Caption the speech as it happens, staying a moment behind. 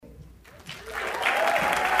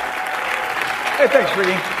Hey, thanks, Rudy.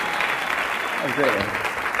 That was great.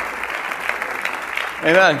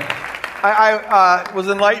 Amen. I was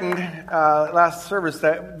enlightened last service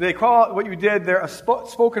that they call what you did there a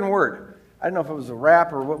spoken word. I don't know if it was a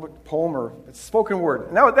rap or what poem or it's spoken word.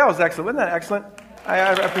 And that was excellent. Wasn't that excellent?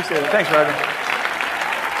 I appreciate it. Thanks, Roger.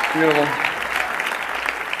 Beautiful.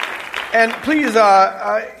 And please,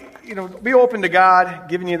 be open to God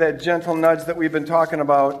giving you that gentle nudge that we've been talking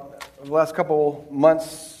about the last couple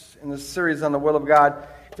months in this series on the will of God.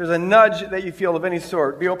 If there's a nudge that you feel of any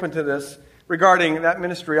sort, be open to this regarding that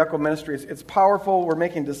ministry, Echo Ministry. It's powerful. We're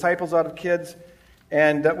making disciples out of kids.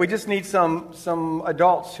 And we just need some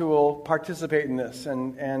adults who will participate in this.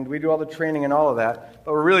 And we do all the training and all of that.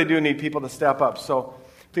 But we really do need people to step up. So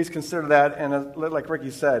please consider that. And like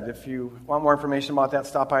Ricky said, if you want more information about that,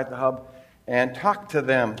 stop by at the hub and talk to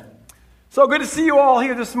them. So good to see you all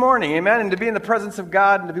here this morning. Amen. And to be in the presence of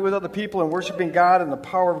God and to be with other people and worshiping God. And the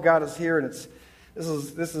power of God is here. And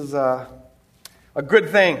this is a good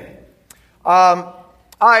thing.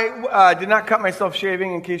 I did not cut myself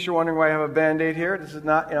shaving, in case you're wondering why I have a Band-Aid here. This is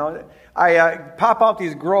not, I pop out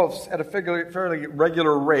these growths at a fairly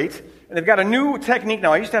regular rate. And they've got a new technique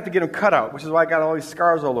now. I used to have to get them cut out, which is why I got all these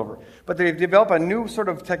scars all over. But they've developed a new sort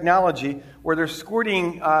of technology where they're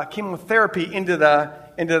squirting chemotherapy into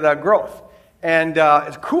the growth. And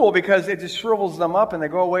it's cool because it just shrivels them up and they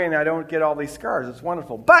go away and I don't get all these scars. It's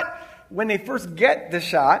wonderful. But when they first get the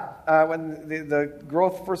shot, when the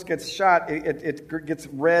growth first gets shot, it gets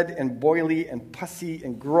red and boily and pussy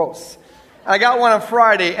and gross. I got one on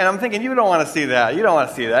Friday, and I'm thinking, you don't want to see that. You don't want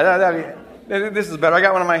to see that. This is better. I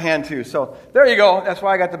got one on my hand, too. So there you go. That's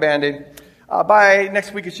why I got the Band-Aid. By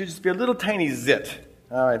next week, it should just be a little tiny zit.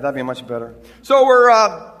 All right, that'd be much better. So we're...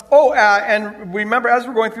 and remember, as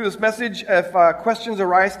we're going through this message, if questions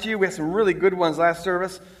arise to you, we had some really good ones last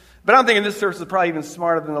service. But I'm thinking this service is probably even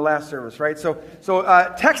smarter than the last service, right? So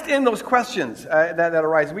text in those questions that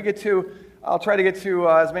arise. I'll try to get to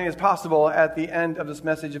as many as possible at the end of this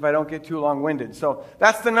message if I don't get too long-winded. So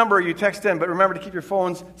that's the number you text in, but remember to keep your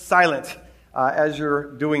phones silent as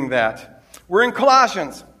you're doing that. We're in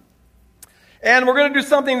Colossians. And we're going to do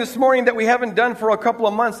something this morning that we haven't done for a couple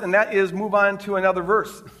of months, and that is move on to another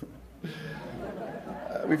verse.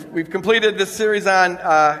 We've completed this series on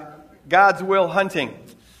God's will hunting.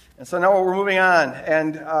 And so now we're moving on,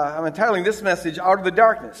 and I'm entitling this message, Out of the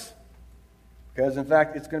Darkness, because, in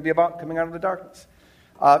fact, it's going to be about coming out of the darkness.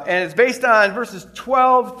 And it's based on verses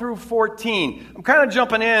 12 through 14. I'm kind of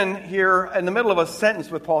jumping in here in the middle of a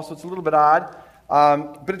sentence with Paul, so it's a little bit odd.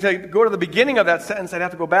 But to go to the beginning of that sentence, I'd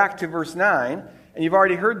have to go back to verse 9, and you've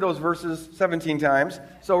already heard those verses 17 times.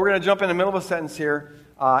 So we're going to jump in the middle of a sentence here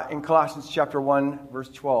in Colossians chapter 1, verse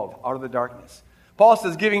 12, Out of the Darkness. Paul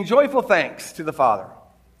says, giving joyful thanks to the Father,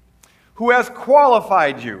 who has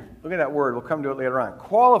qualified you, look at that word, we'll come to it later on,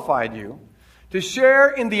 qualified you to share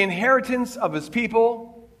in the inheritance of his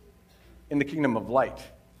people in the kingdom of light.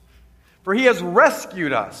 For he has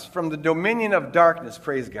rescued us from the dominion of darkness,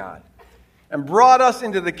 praise God, and brought us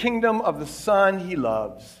into the kingdom of the Son he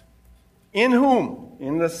loves, in whom,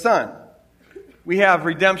 in the Son, we have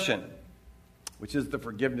redemption, which is the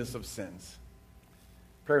forgiveness of sins.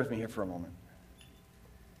 Pray with me here for a moment.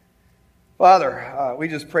 Father, we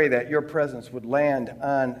just pray that your presence would land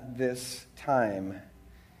on this time.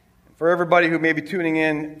 For everybody who may be tuning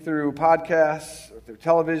in through podcasts or through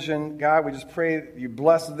television, God, we just pray that you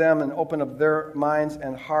bless them and open up their minds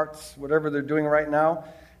and hearts, whatever they're doing right now.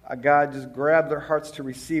 God, just grab their hearts to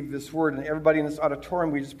receive this word. And everybody in this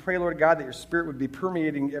auditorium, we just pray, Lord God, that your Spirit would be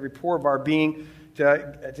permeating every pore of our being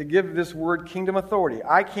to give this word kingdom authority.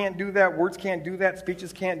 I can't do that. Words can't do that.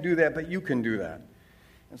 Speeches can't do that. But you can do that.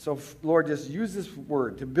 And so, Lord, just use this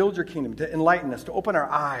word to build your kingdom, to enlighten us, to open our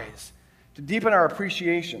eyes, to deepen our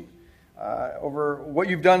appreciation over what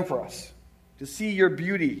you've done for us, to see your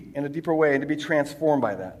beauty in a deeper way and to be transformed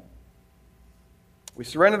by that. We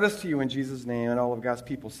surrender this to you in Jesus' name, and all of God's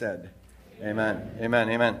people said, amen, amen,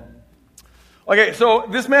 amen. Okay, so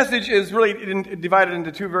this message is really divided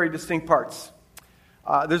into two very distinct parts.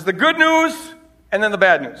 There's the good news and then the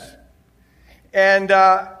bad news. And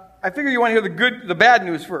I figure you want to hear the bad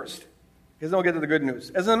news first, because then we'll get to the good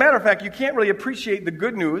news. As a matter of fact, you can't really appreciate the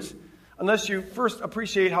good news unless you first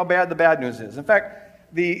appreciate how bad the bad news is. In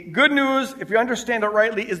fact, the good news, if you understand it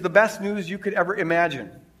rightly, is the best news you could ever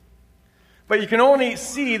imagine. But you can only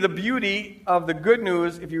see the beauty of the good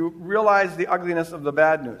news if you realize the ugliness of the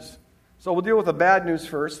bad news. So we'll deal with the bad news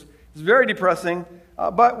first. It's very depressing,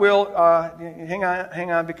 but we'll hang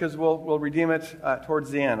on because we'll redeem it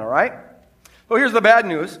towards the end, all right? So here's the bad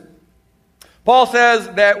news. Paul says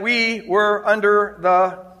that we were and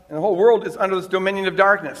the whole world is under this dominion of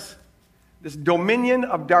darkness. this dominion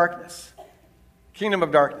of darkness, kingdom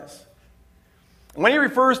of darkness. When he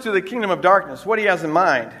refers to the kingdom of darkness, what he has in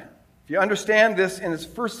mind, if you understand this in its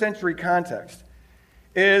first century context,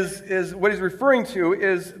 is what he's referring to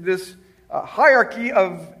is this hierarchy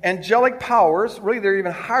of angelic powers. Really, they're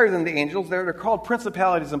even higher than the angels. They're called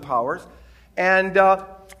principalities and powers. And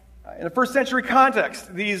in the first century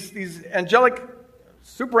context, these angelic,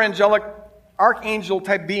 super angelic, archangel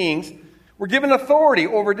type beings were given authority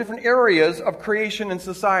over different areas of creation and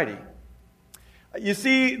society. You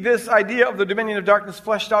see this idea of the dominion of darkness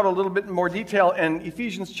fleshed out a little bit in more detail in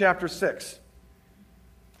Ephesians chapter 6.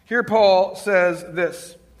 Here Paul says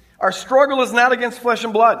this, "Our struggle is not against flesh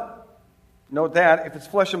and blood." Note that. If it's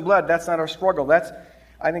flesh and blood, that's not our struggle.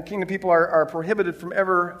 I think kingdom people are prohibited from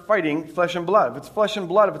ever fighting flesh and blood. If it's flesh and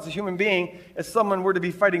blood, if it's a human being, it's someone we're to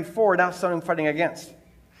be fighting for, not someone fighting against.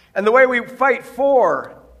 And the way we fight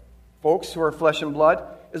for folks who are flesh and blood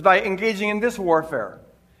is by engaging in this warfare.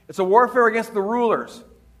 It's a warfare against the rulers,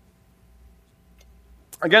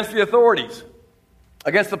 against the authorities,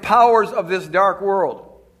 against the powers of this dark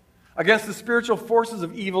world, against the spiritual forces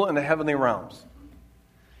of evil in the heavenly realms.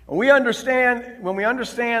 When we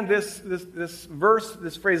understand this verse,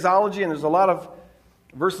 this phraseology, and there's a lot of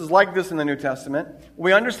verses like this in the New Testament,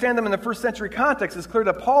 when we understand them in the first century context, it's clear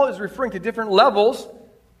that Paul is referring to different levels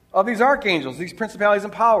of these archangels, these principalities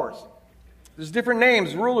and powers. There's different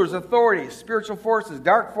names, rulers, authorities, spiritual forces,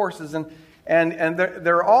 dark forces, and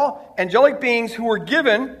they're all angelic beings who were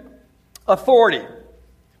given authority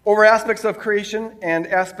over aspects of creation and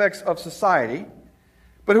aspects of society,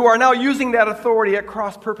 but who are now using that authority at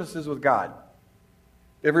cross purposes with God.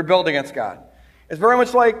 They've rebelled against God. It's very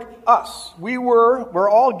much like us. We're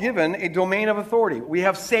all given a domain of authority. We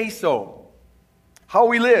have say-so. How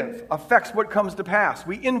we live affects what comes to pass.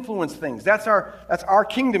 We influence things. That's our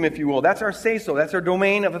kingdom, if you will. That's our say-so. That's our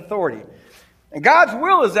domain of authority. And God's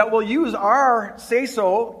will is that we'll use our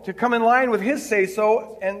say-so to come in line with His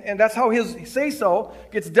say-so, and that's how His say-so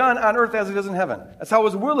gets done on earth as it is in heaven. That's how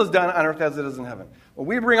His will is done on earth as it is in heaven. When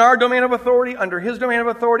we bring our domain of authority under His domain of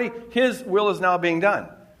authority, His will is now being done.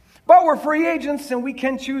 But we're free agents, and we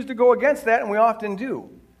can choose to go against that, and we often do.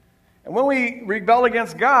 And when we rebel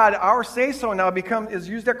against God, our say-so now is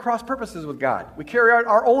used at cross purposes with God. We carry out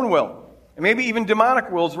our own will, and maybe even demonic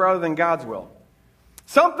wills rather than God's will.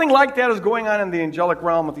 Something like that is going on in the angelic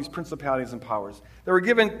realm with these principalities and powers. They were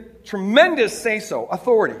given tremendous say-so,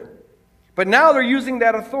 authority. But now they're using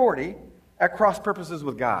that authority at cross purposes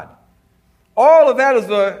with God. All of that is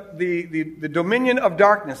the dominion of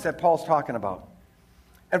darkness that Paul's talking about.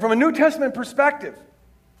 And from a New Testament perspective,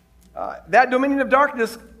 that dominion of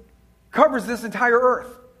darkness covers this entire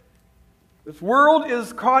earth. This world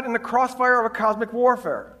is caught in the crossfire of a cosmic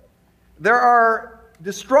warfare. There are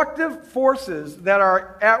destructive forces that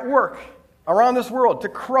are at work around this world to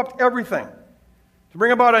corrupt everything, to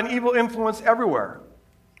bring about an evil influence everywhere.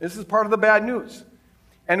 This is part of the bad news.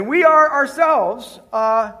 And we are ourselves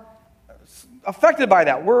affected by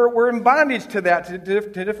that. We're in bondage to that to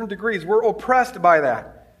different degrees. We're oppressed by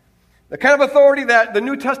that. The kind of authority that the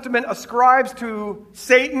New Testament ascribes to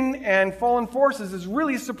Satan and fallen forces is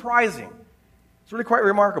really surprising. It's really quite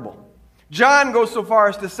remarkable. John goes so far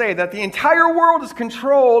as to say that the entire world is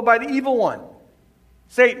controlled by the evil one,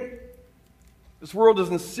 Satan. This world is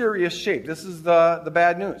in serious shape. This is the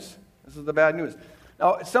bad news. This is the bad news.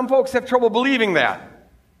 Now, some folks have trouble believing that.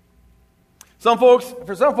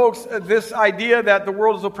 For some folks, this idea that the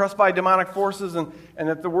world is oppressed by demonic forces and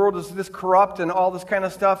that the world is this corrupt and all this kind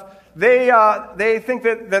of stuff, they think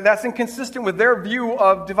that that's inconsistent with their view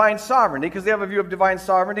of divine sovereignty, because they have a view of divine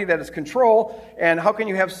sovereignty that is control, and how can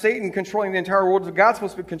you have Satan controlling the entire world if God's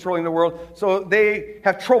supposed to be controlling the world? So they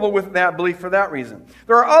have trouble with that belief for that reason.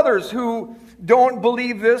 There are others who don't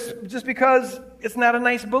believe this just because it's not a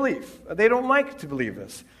nice belief. They don't like to believe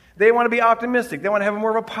this. They want to be optimistic. They want to have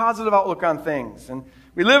more of a positive outlook on things. And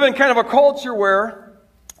we live in kind of a culture where,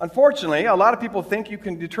 unfortunately, a lot of people think you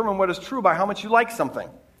can determine what is true by how much you like something.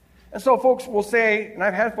 And so folks will say, and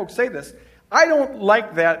I've had folks say this, I don't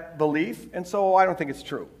like that belief, and so I don't think it's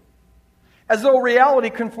true. As though reality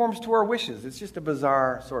conforms to our wishes. It's just a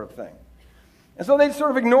bizarre sort of thing. And so they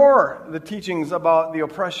sort of ignore the teachings about the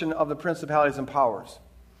oppression of the principalities and powers.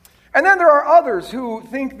 And then there are others who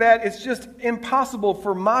think that it's just impossible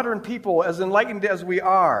for modern people, as enlightened as we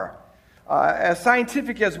are, as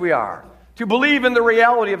scientific as we are, to believe in the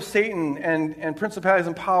reality of Satan and principalities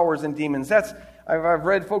and powers and demons. I've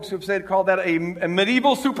read folks who have called that a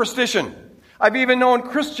medieval superstition. I've even known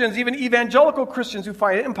Christians, even evangelical Christians, who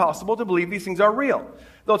find it impossible to believe these things are real.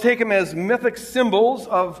 They'll take them as mythic symbols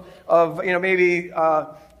of maybe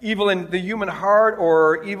evil in the human heart,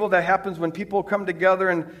 or evil that happens when people come together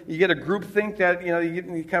and you get a group think that, you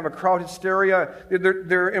get kind of a crowd hysteria.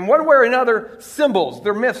 They're in one way or another symbols.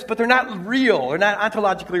 They're myths, but they're not real. They're not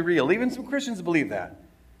ontologically real. Even some Christians believe that.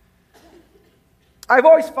 I've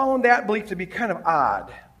always found that belief to be kind of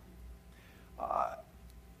odd.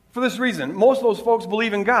 For this reason, most of those folks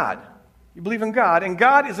believe in God. You believe in God, and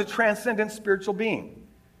God is a transcendent spiritual being.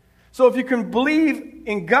 So if you can believe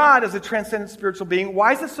in God as a transcendent spiritual being,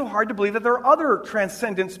 why is it so hard to believe that there are other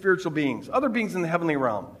transcendent spiritual beings, other beings in the heavenly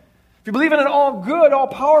realm? If you believe in an all-good,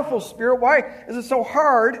 all-powerful spirit, why is it so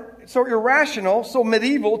hard, so irrational, so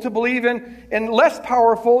medieval to believe in less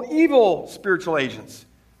powerful, evil spiritual agents?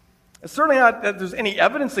 It's certainly not that there's any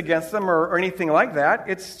evidence against them or anything like that.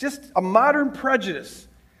 It's just a modern prejudice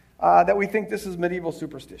that we think this is medieval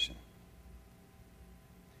superstition.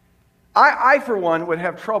 I, for one, would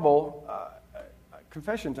have trouble,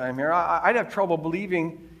 confession time here, I'd have trouble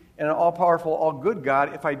believing in an all-powerful, all-good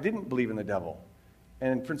God if I didn't believe in the devil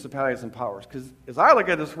and in principalities and powers. Because as I look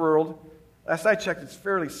at this world, last I checked, it's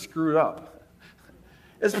fairly screwed up.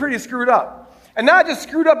 It's pretty screwed up. And not just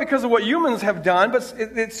screwed up because of what humans have done, but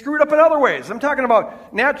it's screwed up in other ways. I'm talking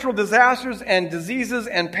about natural disasters and diseases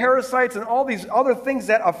and parasites and all these other things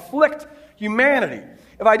that afflict humanity.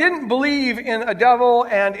 If I didn't believe in a devil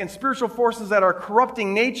and in spiritual forces that are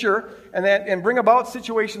corrupting nature and bring about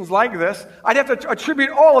situations like this, I'd have to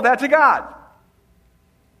attribute all of that to God,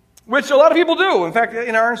 which a lot of people do. In fact,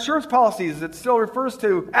 in our insurance policies, it still refers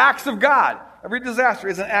to acts of God. Every disaster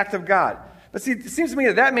is an act of God. But see, it seems to me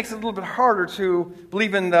that makes it a little bit harder to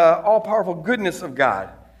believe in the all-powerful goodness of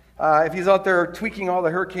God if he's out there tweaking all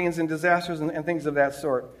the hurricanes and disasters and things of that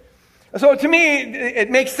sort. So to me,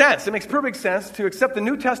 it makes sense. It makes perfect sense to accept the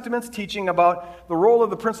New Testament's teaching about the role of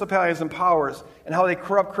the principalities and powers and how they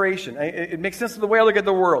corrupt creation. It makes sense to the way I look at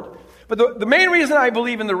the world. But the main reason I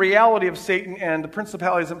believe in the reality of Satan and the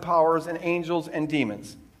principalities and powers and angels and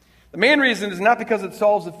demons, the main reason is not because it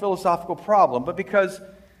solves a philosophical problem, but because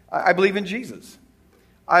I believe in Jesus.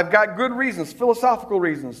 I've got good reasons, philosophical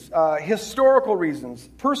reasons, historical reasons,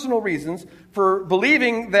 personal reasons for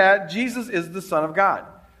believing that Jesus is the Son of God.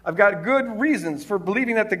 I've got good reasons for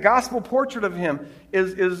believing that the gospel portrait of him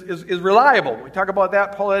is reliable. We talk about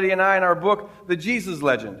that, Pauletti and I, in our book, The Jesus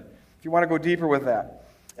Legend, if you want to go deeper with that.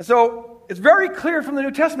 And so it's very clear from the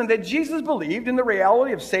New Testament that Jesus believed in the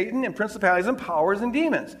reality of Satan and principalities and powers and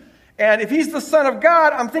demons. And if he's the Son of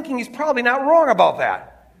God, I'm thinking he's probably not wrong about that.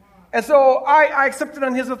 And so I accept it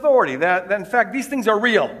on his authority, that in fact these things are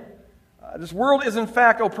real. This world is in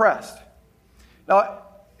fact oppressed. Now,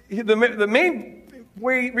 the main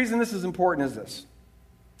reason this is important is this.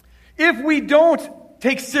 If we don't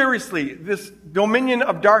take seriously this dominion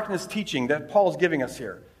of darkness teaching that Paul's giving us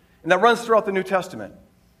here, and that runs throughout the New Testament,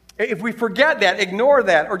 if we forget that, ignore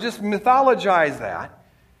that, or just mythologize that,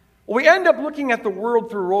 well, we end up looking at the world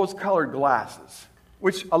through rose-colored glasses,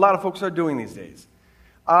 which a lot of folks are doing these days.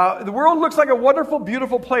 The world looks like a wonderful,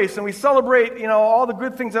 beautiful place, and we celebrate, all the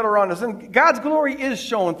good things that are around us. And God's glory is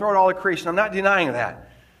shown throughout all of creation. I'm not denying that.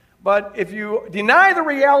 But if you deny the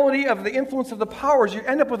reality of the influence of the powers, you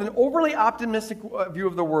end up with an overly optimistic view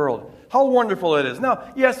of the world. How wonderful it is.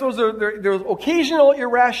 Now, yes, there's occasional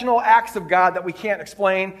irrational acts of God that we can't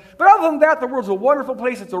explain. But other than that, the world's a wonderful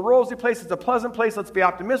place. It's a rosy place. It's a pleasant place. Let's be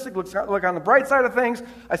optimistic. Let's look on the bright side of things.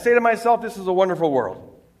 I say to myself, this is a wonderful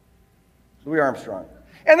world. Louis Armstrong.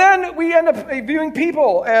 And then we end up viewing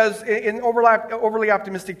people as in overly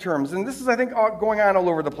optimistic terms. And this is, I think, going on all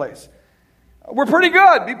over the place. We're pretty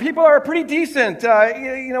good. People are pretty decent.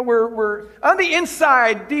 We're on the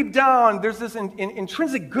inside, deep down, there's this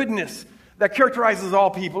intrinsic goodness that characterizes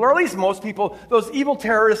all people, or at least most people. Those evil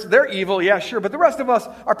terrorists, they're evil, yeah, sure, but the rest of us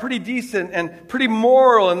are pretty decent and pretty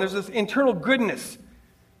moral, and there's this internal goodness.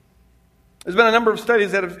 There's been a number of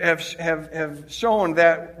studies that have shown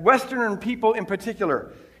that Western people in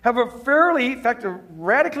particular have a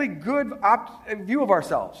radically good view of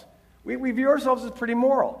ourselves. We view ourselves as pretty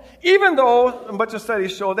moral, even though a bunch of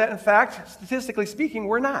studies show that, in fact, statistically speaking,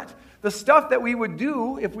 we're not. The stuff that we would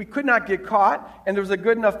do if we could not get caught and there was a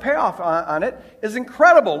good enough payoff on it is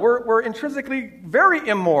incredible. We're intrinsically very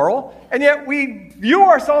immoral, and yet we view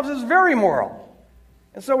ourselves as very moral.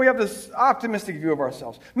 And so we have this optimistic view of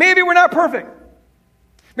ourselves. Maybe we're not perfect.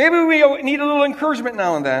 Maybe we need a little encouragement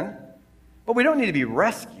now and then, but we don't need to be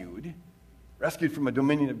rescued from a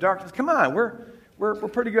dominion of darkness. Come on, we're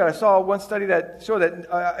pretty good. I saw one study that showed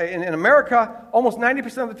that in America, almost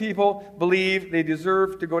 90% of the people believe they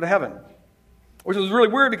deserve to go to heaven, which was really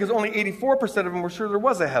weird because only 84% of them were sure there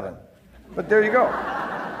was a heaven. But there you go.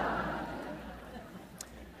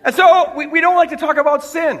 And so we don't like to talk about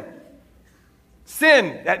sin.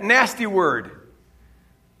 Sin, that nasty word.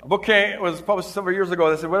 A book was published several years ago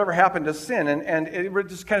that said, whatever happened to sin? And it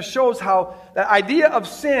just kind of shows how the idea of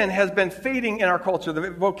sin has been fading in our culture. The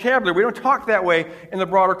vocabulary, we don't talk that way in the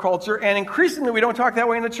broader culture, and increasingly we don't talk that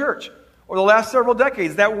way in the church. Over the last several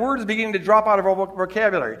decades, that word is beginning to drop out of our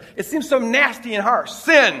vocabulary. It seems so nasty and harsh.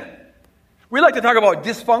 Sin. We like to talk about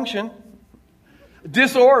dysfunction,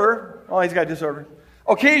 disorder. Oh, he's got disorder.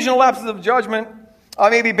 Occasional lapses of judgment,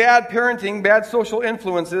 maybe bad parenting, bad social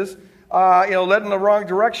influences, led in the wrong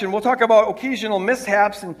direction. We'll talk about occasional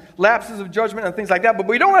mishaps and lapses of judgment and things like that, but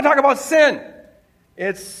we don't want to talk about sin.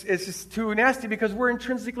 It's just too nasty because we're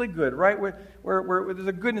intrinsically good, right? There's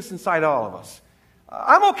a goodness inside all of us.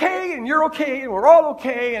 I'm okay, and you're okay, and we're all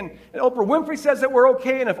okay, and Oprah Winfrey says that we're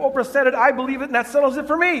okay, and if Oprah said it, I believe it, and that settles it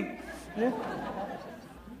for me. Yeah.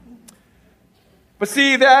 But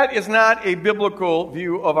see, that is not a biblical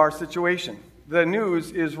view of our situation. The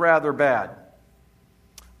news is rather bad.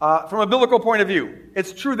 From a biblical point of view,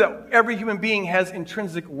 it's true that every human being has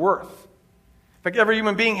intrinsic worth. In fact, every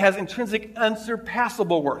human being has intrinsic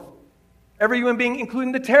unsurpassable worth. Every human being,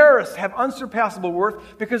 including the terrorists, have unsurpassable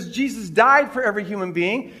worth because Jesus died for every human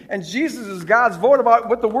being, and Jesus is God's vote about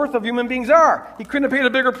what the worth of human beings are. He couldn't have paid a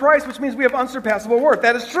bigger price, which means we have unsurpassable worth.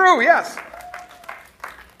 That is true, yes.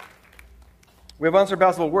 We have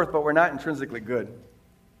unsurpassable worth, but we're not intrinsically good.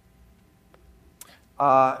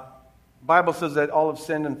 Bible says that all have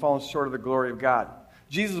sinned and fallen short of the glory of God.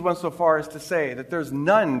 Jesus went so far as to say that there's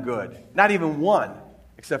none good, not even one,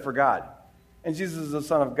 except for God. And Jesus is the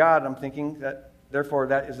Son of God, and I'm thinking that, therefore,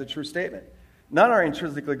 that is a true statement. None are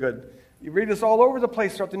intrinsically good. You read this all over the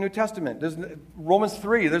place throughout the New Testament. There's Romans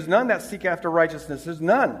 3, there's none that seek after righteousness. There's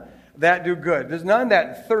none that do good. There's none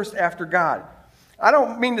that thirst after God. I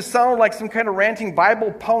don't mean to sound like some kind of ranting,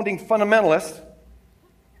 Bible-pounding fundamentalist.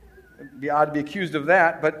 It'd be odd to be accused of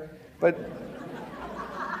that, but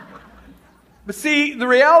see, the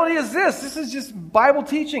reality is this is just Bible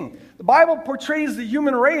teaching. The Bible portrays the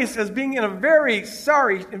human race as being in a very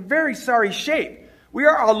sorry shape. We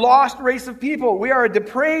are a lost race of people. We are a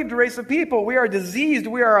depraved race of people. We are diseased.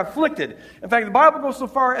 We are afflicted. In fact, the Bible goes so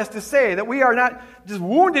far as to say that we are not just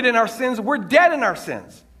wounded in our sins, we're dead in our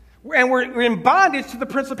sins. And we're in bondage to the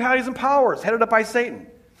principalities and powers headed up by Satan.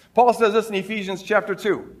 Paul says this in Ephesians chapter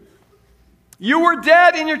 2. You were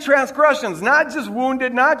dead in your transgressions, not just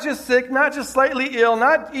wounded, not just sick, not just slightly ill,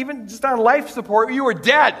 not even just on life support. You were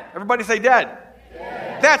dead. Everybody say dead.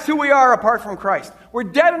 Dead. That's who we are apart from Christ. We're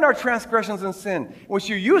dead in our transgressions and sin, which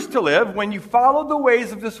you used to live when you followed the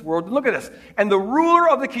ways of this world. And look at this. And the ruler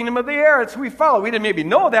of the kingdom of the air, that's who we follow. We didn't maybe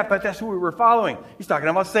know that, but that's who we were following. He's talking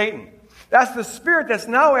about Satan. That's the spirit that's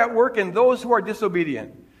now at work in those who are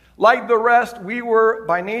disobedient. Like the rest, we were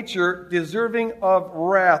by nature deserving of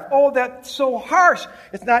wrath. Oh, that's so harsh.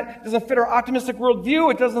 It doesn't fit our optimistic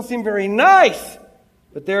worldview. It doesn't seem very nice.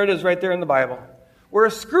 But there it is right there in the Bible. We're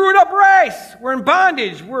a screwed up race. We're in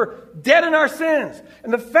bondage. We're dead in our sins.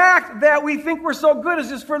 And the fact that we think we're so good is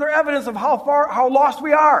just further evidence of how lost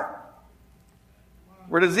we are.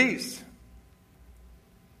 We're diseased.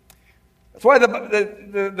 That's why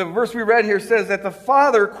the verse we read here says that the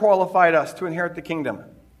Father qualified us to inherit the kingdom.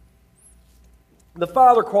 The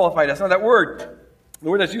Father qualified us. Now that word, the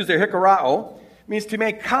word that's used there, hikarao, means to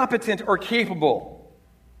make competent or capable.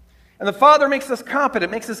 And the Father makes us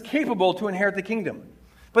competent, makes us capable to inherit the kingdom.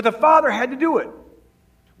 But the Father had to do it.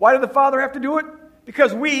 Why did the Father have to do it?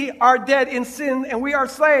 Because we are dead in sin and we are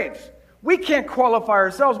slaves. We can't qualify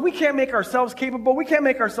ourselves. We can't make ourselves capable. We can't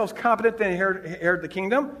make ourselves competent to inherit the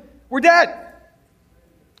kingdom. We're dead.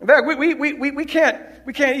 In fact, we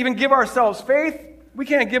can't even give ourselves faith. We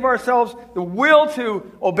can't give ourselves the will to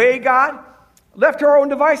obey God. Left to our own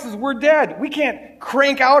devices, we're dead. We can't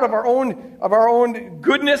crank out of our own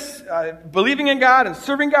goodness, believing in God and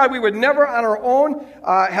serving God. We would never on our own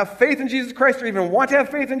have faith in Jesus Christ or even want to have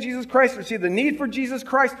faith in Jesus Christ or see the need for Jesus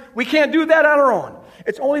Christ. We can't do that on our own.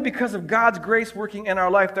 It's only because of God's grace working in our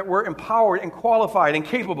life that we're empowered and qualified and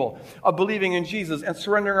capable of believing in Jesus and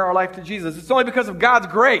surrendering our life to Jesus. It's only because of God's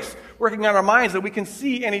grace working on our minds that we can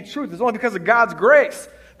see any truth. It's only because of God's grace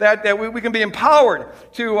that we can be empowered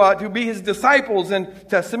to be His disciples and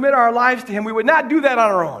to submit our lives to Him. We would not do that on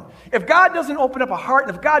our own. If God doesn't open up a heart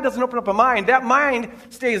and if God doesn't open up a mind, that mind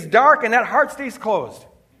stays dark and that heart stays closed.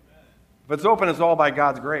 If it's open, it's all by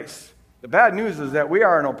God's grace. The bad news is that we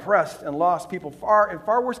are an oppressed and lost people in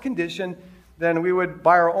far worse condition than we would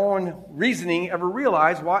by our own reasoning ever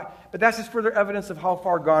realize. Why? But that's just further evidence of how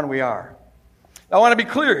far gone we are. Now, I want to be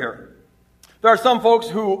clear here. There are some folks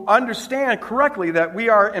who understand correctly that we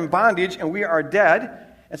are in bondage and we are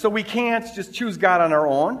dead, And so we can't just choose God on our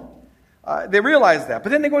own. They realize that.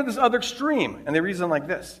 But then they go to this other extreme, and they reason like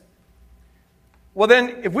this. Well,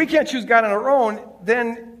 then, if we can't choose God on our own,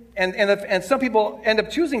 then, and some people end up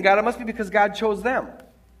choosing God, it must be because God chose them.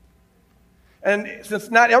 And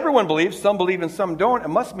since not everyone believes, some believe and some don't, it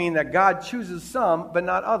must mean that God chooses some, but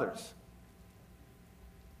not others.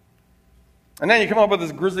 And then you come up with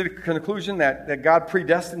this grisly conclusion that God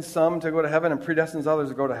predestines some to go to heaven and predestines others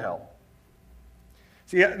to go to hell.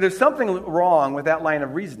 See, there's something wrong with that line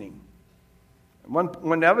of reasoning.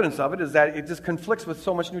 One evidence of it is that it just conflicts with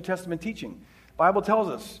so much New Testament teaching. The Bible tells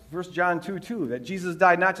us, 1 John 2:2, that Jesus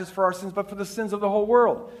died not just for our sins, but for the sins of the whole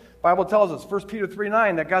world. The Bible tells us, 1 Peter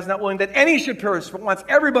 3:9, that God's not willing that any should perish, but wants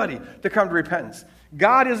everybody to come to repentance.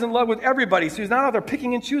 God is in love with everybody, so he's not out there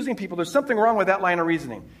picking and choosing people. There's something wrong with that line of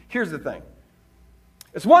reasoning. Here's the thing.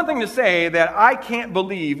 It's one thing to say that I can't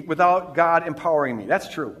believe without God empowering me. That's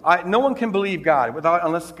true. No one can believe God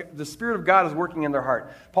unless the Spirit of God is working in their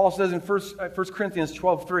heart. Paul says in 1 Corinthians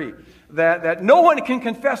 12:3 that no one can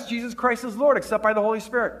confess Jesus Christ as Lord except by the Holy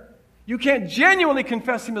Spirit. You can't genuinely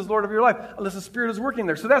confess him as Lord of your life unless the Spirit is working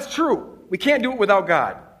there. So that's true. We can't do it without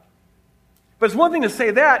God. But it's one thing to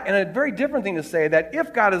say that, and a very different thing to say that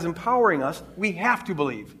if God is empowering us, we have to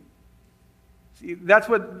believe. See, that's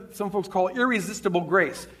what some folks call irresistible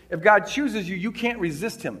grace. If God chooses you, you can't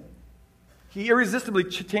resist him. He irresistibly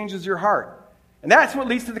changes your heart. And that's what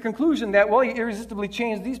leads to the conclusion that, well, he irresistibly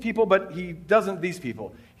changed these people, but he doesn't these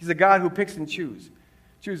people. He's a God who picks and chooses.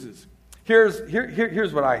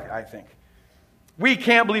 Here's what I think. We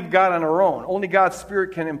can't believe God on our own. Only God's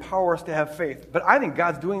Spirit can empower us to have faith. But I think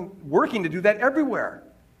God's working to do that everywhere.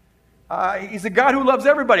 He's a God who loves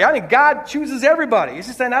everybody. I think God chooses everybody. It's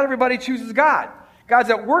just that not everybody chooses God. God's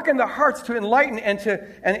at work in the hearts to enlighten and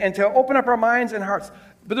to open up our minds and hearts.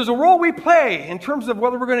 But there's a role we play in terms of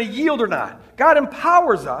whether we're going to yield or not. God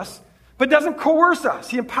empowers us, but doesn't coerce us.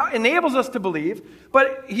 He enables us to believe,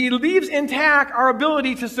 but he leaves intact our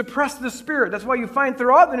ability to suppress the Spirit. That's why you find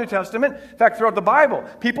throughout the New Testament, in fact, throughout the Bible,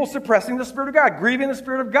 people suppressing the Spirit of God, grieving the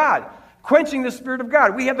Spirit of God, quenching the Spirit of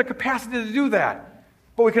God. We have the capacity to do that.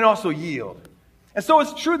 But we can also yield. And so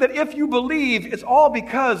it's true that if you believe, it's all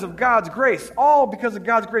because of God's grace. All because of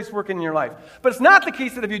God's grace working in your life. But it's not the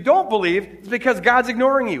case that if you don't believe, it's because God's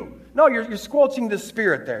ignoring you. No, you're squelching the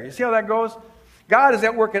Spirit there. You see how that goes? God is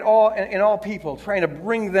at work in all people, trying to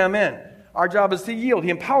bring them in. Our job is to yield. He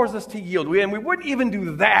empowers us to yield. And we wouldn't even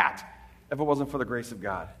do that if it wasn't for the grace of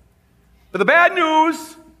God. But the bad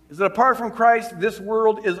news is that apart from Christ, this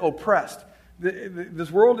world is oppressed.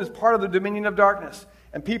 This world is part of the dominion of darkness.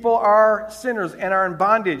 And people are sinners and are in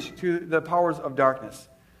bondage to the powers of darkness.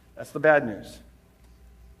 That's the bad news.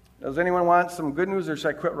 Does anyone want some good news, or should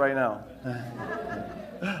I quit right now?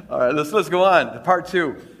 All right, let's go on to part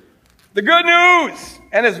 2. The good news!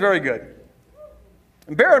 And it's very good.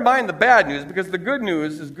 And bear in mind the bad news, because the good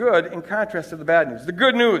news is good in contrast to the bad news. The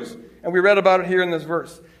good news, and we read about it here in this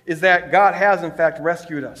verse, is that God has in fact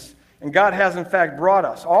rescued us. And God has in fact brought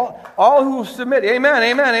us. All who submit. Amen,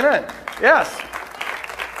 amen, amen. Yes.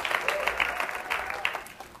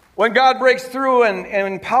 When God breaks through and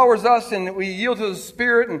empowers us and we yield to the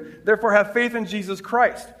Spirit and therefore have faith in Jesus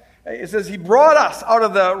Christ, it says he brought us out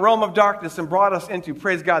of the realm of darkness and brought us into,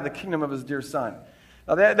 praise God, the kingdom of his dear Son.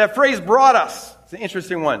 Now that phrase, brought us, it's an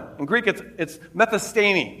interesting one. In Greek, it's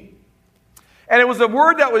methastemi. And it was a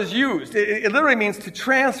word that was used. It literally means to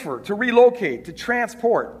transfer, to relocate, to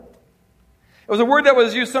transport. It was a word that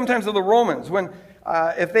was used sometimes of the Romans when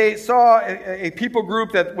if they saw a people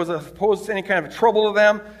group that was opposed to any kind of trouble to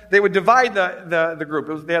them, they would divide the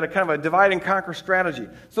group. They had a kind of a divide and conquer strategy.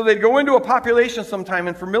 So they'd go into a population sometime,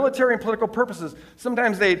 and for military and political purposes,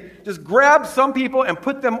 sometimes they'd just grab some people and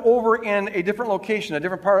put them over in a different location, a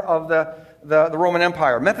different part of the Roman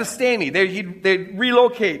Empire. Methastemi, they'd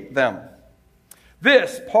relocate them.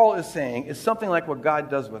 This, Paul is saying, is something like what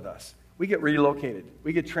God does with us. We get relocated.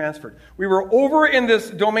 We get transferred. We were over in this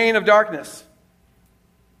domain of darkness.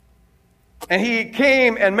 And he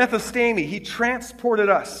came and methastemi, he transported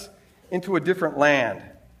us into a different land.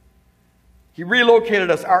 He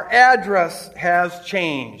relocated us. Our address has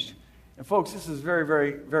changed. And folks, this is very,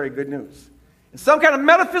 very, very good news. In some kind of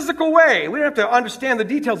metaphysical way, we don't have to understand the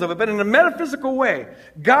details of it, but in a metaphysical way,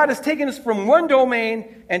 God has taken us from one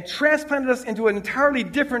domain and transplanted us into an entirely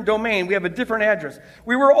different domain. We have a different address.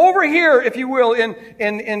 We were over here, if you will, in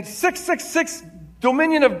 666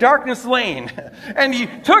 Dominion of Darkness Lane. And he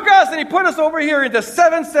took us and he put us over here into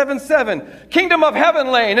 777 Kingdom of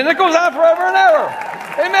Heaven Lane. And it goes on forever and ever.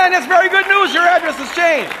 Amen. That's very good news. Your address has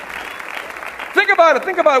changed. Think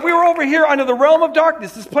about it. We were over here under the realm of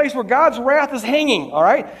darkness, this place where God's wrath is hanging, all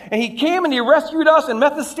right? And he came and he rescued us in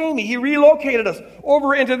Methystemi. He relocated us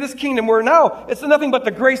over into this kingdom where now it's nothing but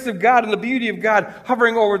the grace of God and the beauty of God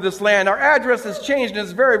hovering over this land. Our address has changed, and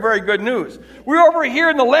it's very, very good news. We're over here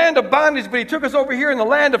in the land of bondage, but he took us over here in the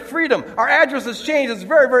land of freedom. Our address has changed. It's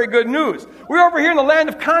very, very good news. We're over here in the land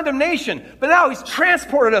of condemnation, but now he's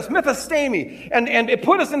transported us, Methystemi, and it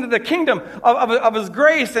put us into the kingdom of his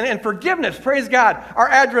grace and forgiveness. Praise God. Our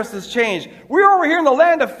address has changed. We're over here in the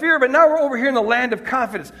land of fear, but now we're over here in the land of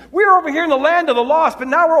confidence. We're over here in the land of the lost, but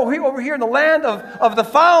now we're over here in the land of the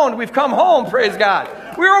found. We've come home, praise God.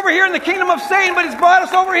 We're over here in the kingdom of Satan, but he's brought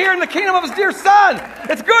us over here in the kingdom of his dear son.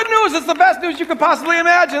 It's good news. It's the best news you could possibly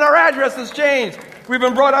imagine. Our address has changed. We've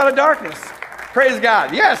been brought out of darkness. Praise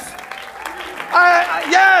God. Yes.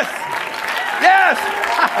 Yes. Yes.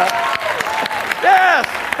 Yes.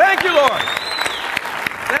 Thank you, Lord.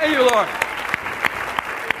 Thank you, Lord.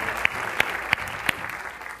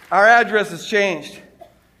 Our address has changed.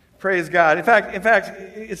 Praise God. In fact,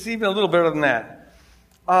 it's even a little better than that.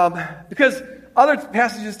 Because other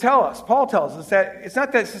passages tell us, Paul tells us that it's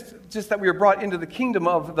not that it's just that we were brought into the kingdom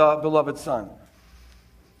of the beloved Son,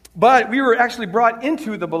 but we were actually brought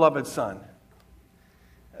into the beloved Son.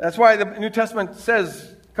 That's why the New Testament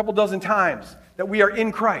says a couple dozen times that we are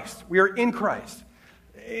in Christ. We are in Christ.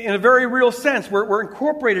 In a very real sense, we're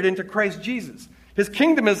incorporated into Christ Jesus. His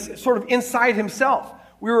kingdom is sort of inside himself.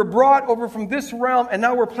 We were brought over from this realm, and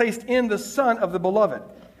now we're placed in the Son of the beloved.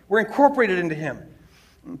 We're incorporated into him.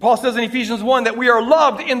 Paul says in Ephesians 1 that we are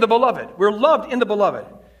loved in the beloved. We're loved in the beloved,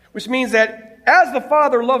 which means that as the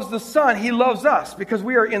Father loves the Son, he loves us because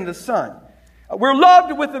we are in the Son. We're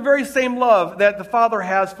loved with the very same love that the Father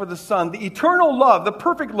has for the Son, the eternal love, the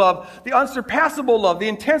perfect love, the unsurpassable love, the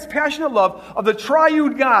intense, passionate love of the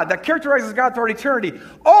triune God that characterizes God throughout eternity.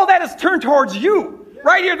 All that is turned towards you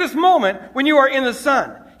right here, this moment, when you are in the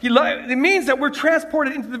Son. It means that we're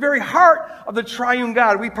transported into the very heart of the triune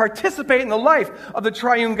God. We participate in the life of the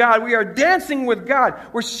triune God. We are dancing with God.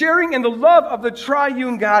 We're sharing in the love of the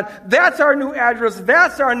triune God. That's our new address.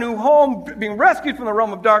 That's our new home, being rescued from the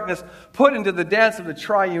realm of darkness, put into the dance of the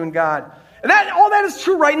triune God. And all that is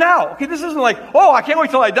true right now. Okay, this isn't like, oh, I can't wait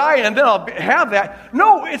till I die and then I'll have that.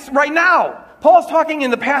 No, it's right now. Paul's talking in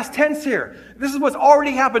the past tense here. This is what's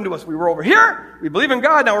already happened to us. We were over here. We believe in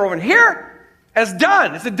God. Now we're over here. It's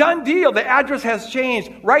done. It's a done deal. The address has changed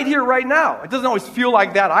right here, right now. It doesn't always feel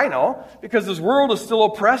like that, I know, because this world is still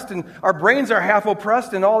oppressed and our brains are half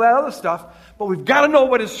oppressed and all that other stuff. But we've got to know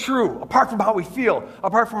what is true, apart from how we feel,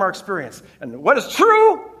 apart from our experience. And what is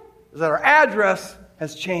true is that our address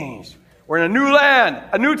has changed. We're in a new land,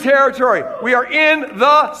 a new territory. We are in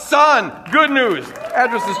the Son. Good news.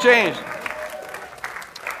 Address has changed.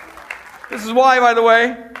 This is why, by the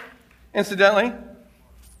way, incidentally,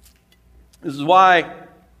 this is why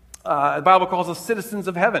the Bible calls us citizens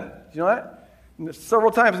of heaven. Do you know that?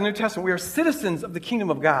 Several times in the New Testament, we are citizens of the kingdom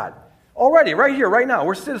of God. Already, right here, right now,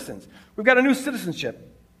 we're citizens. We've got a new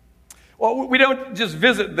citizenship. Well, we don't just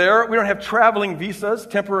visit there. We don't have traveling visas,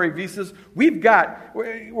 temporary visas.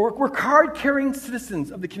 We're card-carrying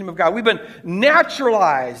citizens of the kingdom of God. We've been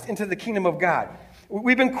naturalized into the kingdom of God.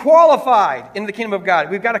 We've been qualified in the kingdom of God.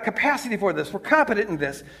 We've got a capacity for this. We're competent in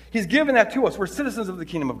this. He's given that to us. We're citizens of the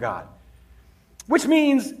kingdom of God. Which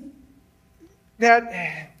means that,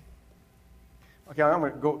 okay, I'm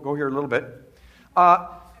going to go here a little bit.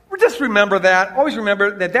 Just remember that. Always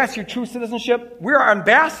remember that that's your true citizenship. We're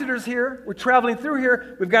ambassadors here. We're traveling through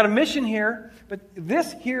here. We've got a mission here. But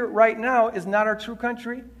this here right now is not our true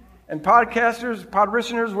country. And podcasters,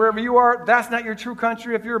 podritioners, wherever you are, that's not your true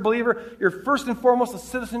country. If you're a believer, you're first and foremost a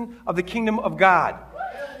citizen of the kingdom of God.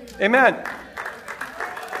 Amen.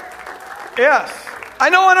 Yes. I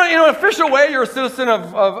know in an official way you're a citizen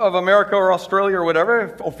of America or Australia or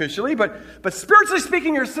whatever, officially, but spiritually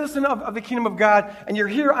speaking, you're a citizen of the kingdom of God, and you're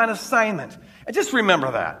here on assignment. And just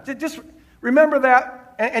remember that. Just remember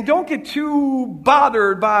that, and don't get too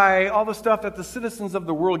bothered by all the stuff that the citizens of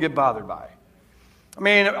the world get bothered by. I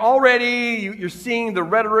mean, already you're seeing the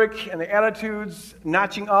rhetoric and the attitudes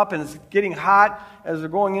notching up, and it's getting hot as they're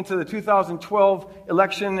going into the 2012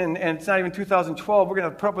 election, and it's not even 2012. We're going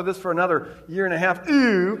to put up with this for another year and a half.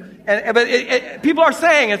 But people are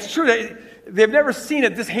saying it's true that they've never seen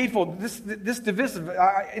it this hateful, this divisive.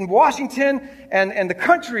 In Washington and the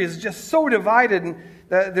country is just so divided, and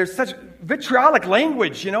there's such vitriolic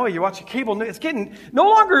language. You know, you watch cable news. It's getting, no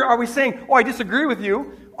longer are we saying, oh, I disagree with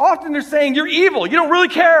you. Often they're saying, you're evil. You don't really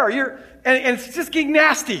care. And it's just getting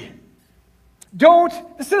nasty. The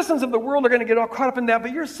citizens of the world are going to get all caught up in that,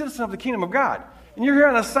 but you're a citizen of the kingdom of God. and you're here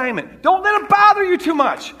on assignment, don't let it bother you too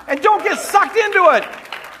much. And don't get sucked into it.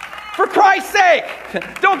 For Christ's sake,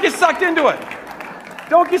 don't get sucked into it.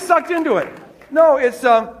 Don't get sucked into it. No, it's,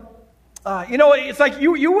 it's like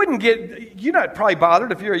you wouldn't get, you're not probably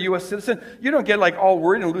bothered if you're a U.S. citizen. You don't get like all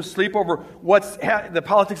worried and lose sleep over what's the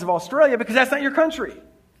politics of Australia because that's not your country.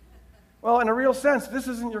 Well, in a real sense, this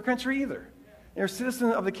isn't your country either. You're a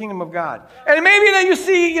citizen of the kingdom of God. And maybe that you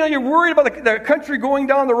see, you're worried about the country going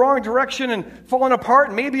down the wrong direction and falling apart,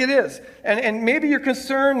 and maybe it is. And maybe you're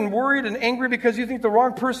concerned and worried and angry because you think the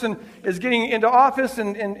wrong person is getting into office,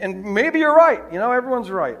 and maybe you're right. Everyone's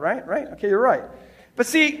right? Okay, you're right. But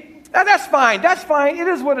see, that's fine. That's fine. It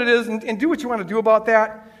is what it is, and do what you want to do about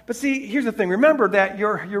that. But see, here's the thing. Remember that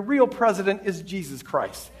your real president is Jesus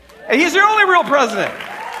Christ. And he's your only real president.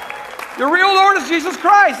 Your real Lord is Jesus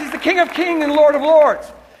Christ. He's the King of Kings and Lord of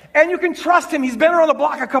Lords. And you can trust him. He's been around the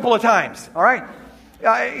block a couple of times. All right?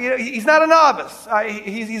 He's not a novice.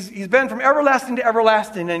 He's been from everlasting to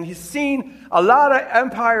everlasting, and he's seen a lot of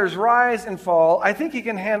empires rise and fall. I think he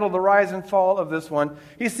can handle the rise and fall of this one.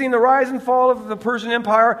 He's seen the rise and fall of the Persian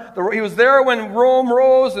Empire. He was there when Rome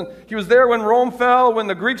rose, and he was there when Rome fell, when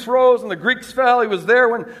the Greeks rose and the Greeks fell. He was there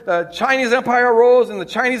when the Chinese Empire rose and the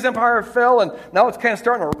Chinese Empire fell, and now it's kind of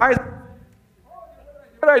starting to rise.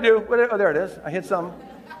 What did I do? Oh, there it is. I hit something.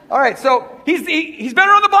 All right, so he's been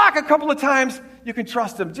around the block a couple of times. You can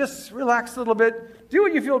trust him. Just relax a little bit. Do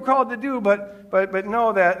what you feel called to do, but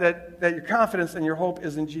know that your confidence and your hope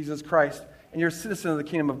is in Jesus Christ, and you're a citizen of the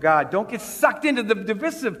kingdom of God. Don't get sucked into the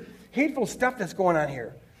divisive, hateful stuff that's going on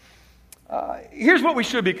here. Here's what we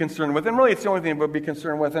should be concerned with, and really it's the only thing we'll be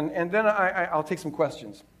concerned with, and then I'll take some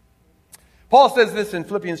questions. Paul says this in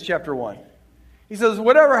Philippians chapter 1. He says,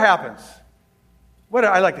 whatever happens,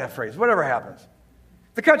 I like that phrase, whatever happens.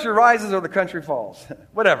 The country rises or the country falls,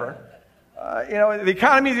 whatever. The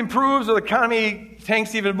economy improves or the economy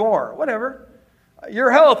tanks even more, whatever.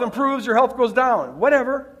 Your health improves, your health goes down,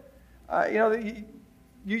 whatever.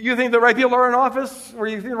 You think the right people are in office or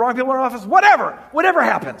you think the wrong people are in office, whatever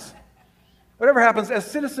happens. Whatever happens, as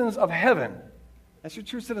citizens of heaven, that's your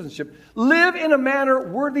true citizenship, live in a manner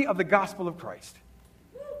worthy of the gospel of Christ.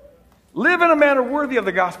 Live in a manner worthy of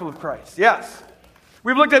the gospel of Christ, yes.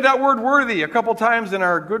 We've looked at that word worthy a couple times in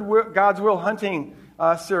our God's Will Hunting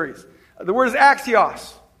series. The word is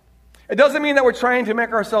axios. It doesn't mean that we're trying to make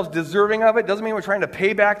ourselves deserving of it. It doesn't mean we're trying to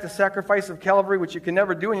pay back the sacrifice of Calvary, which you can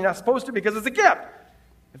never do, and you're not supposed to because it's a gift.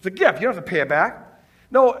 It's a gift. You don't have to pay it back.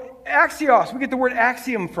 No, axios, we get the word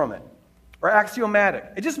axiom from it, or axiomatic.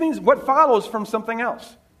 It just means what follows from something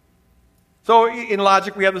else. So in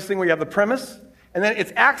logic, we have this thing where you have the premise, and then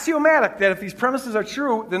it's axiomatic that if these premises are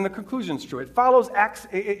true, then the conclusion's true. It follows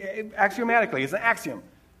axiomatically. It's an axiom.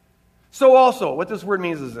 So also, what this word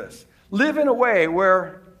means is this. Live in a way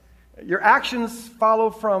where your actions follow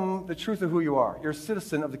from the truth of who you are. You're a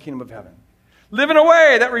citizen of the kingdom of heaven. Live in a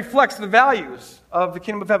way that reflects the values of the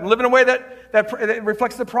kingdom of heaven. Live in a way that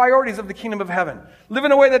reflects the priorities of the kingdom of heaven. Live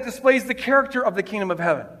in a way that displays the character of the kingdom of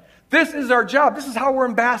heaven. This is our job. This is how we're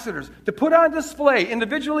ambassadors. To put on display,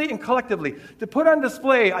 individually and collectively, to put on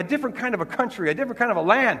display a different kind of a country, a different kind of a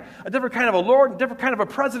land, a different kind of a Lord, a different kind of a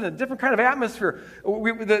president, a different kind of atmosphere,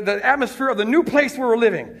 the atmosphere of the new place where we're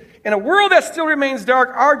living. In a world that still remains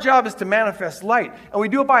dark, our job is to manifest light. And we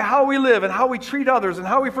do it by how we live and how we treat others and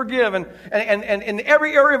how we forgive and in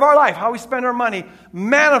every area of our life, how we spend our money,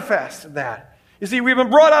 manifest that. You see, we've been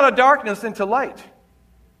brought out of darkness into light.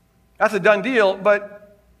 That's a done deal, but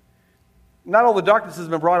not all the darkness has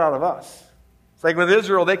been brought out of us. It's like with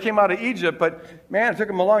Israel, they came out of Egypt, but man, it took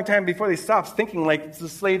them a long time before they stopped thinking like the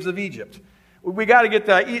slaves of Egypt. We got to get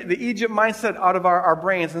the Egypt mindset out of our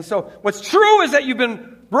brains. And so what's true is that you've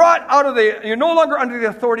been brought out of you're no longer under the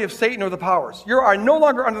authority of Satan or the powers. You are no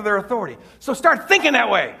longer under their authority. So start thinking that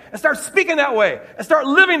way, and start speaking that way, and start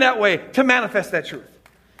living that way to manifest that truth.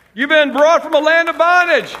 You've been brought from a land of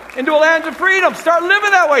bondage into a land of freedom. Start living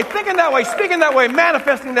that way, thinking that way, speaking that way,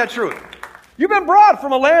 manifesting that truth. You've been brought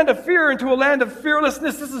from a land of fear into a land of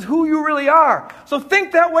fearlessness. This is who you really are. So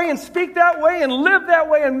think that way and speak that way and live that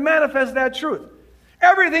way and manifest that truth.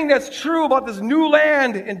 Everything that's true about this new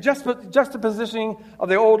land and juxtapositioning of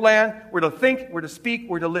the old land, we're to think, we're to speak,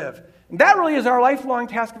 we're to live. And that really is our lifelong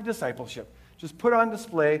task of discipleship. Just put on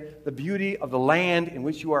display the beauty of the land in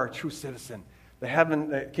which you are a true citizen.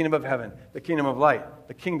 The kingdom of heaven, the kingdom of light,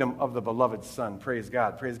 the kingdom of the beloved Son. Praise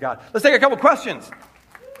God, praise God. Let's take a couple questions.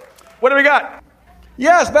 What do we got?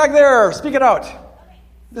 Yes, back there. Speak it out.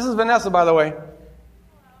 This is Vanessa, by the way.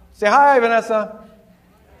 Say hi, Vanessa.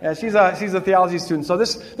 Yeah, she's a theology student. So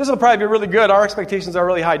this will probably be really good. Our expectations are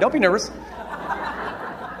really high. Don't be nervous.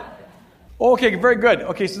 Okay, very good.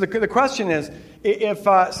 Okay, so the question is, if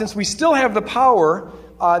since we still have the power,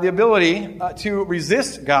 the ability to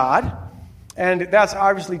resist God, and that's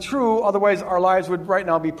obviously true, otherwise our lives would right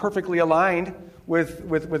now be perfectly aligned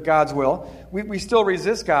with God's will. We still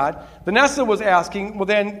resist God. Vanessa was asking, well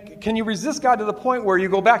then, can you resist God to the point where you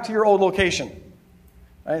go back to your old location?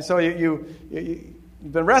 Right, so you've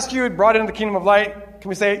been rescued, brought into the kingdom of light. Can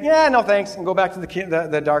we say, yeah, no thanks, and go back to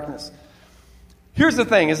the darkness? Here's the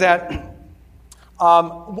thing, is that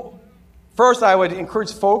first I would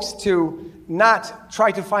encourage folks to not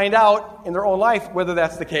try to find out in their own life whether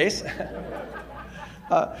that's the case.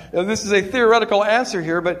 This is a theoretical answer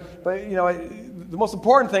here, but the most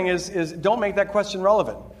important thing is don't make that question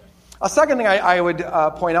relevant. A second thing I would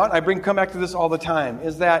point out, and I come back to this all the time,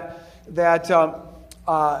 is that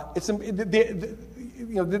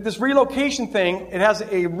this relocation thing, it has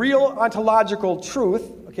a real ontological truth.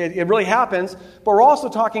 Okay, it really happens, but we're also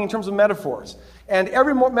talking in terms of metaphors. And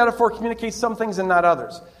every metaphor communicates some things and not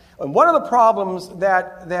others. And one of the problems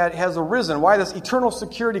that has arisen, why this eternal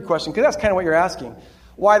security question, because that's kind of what you're asking,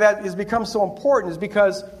 why that has become so important is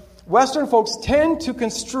because Western folks tend to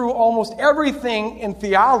construe almost everything in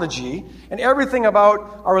theology and everything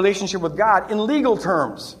about our relationship with God in legal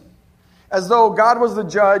terms, as though God was the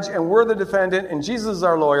judge and we're the defendant and Jesus is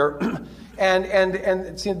our lawyer.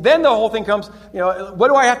 And see, then the whole thing comes, what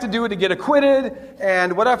do I have to do to get acquitted,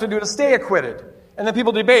 and what do I have to do to stay acquitted? And then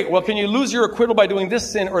people debate, well, can you lose your acquittal by doing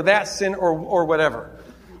this sin or that sin or whatever?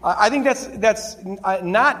 I think that's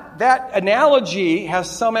not, that analogy has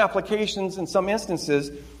some applications in some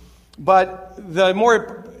instances, but the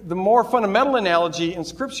more fundamental analogy in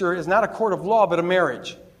Scripture is not a court of law, but a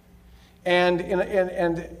marriage. And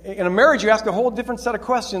in a marriage, you ask a whole different set of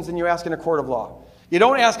questions than you ask in a court of law. You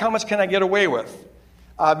don't ask, how much can I get away with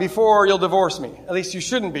before you'll divorce me? At least you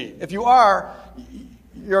shouldn't be. If you are,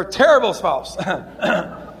 you're a terrible spouse.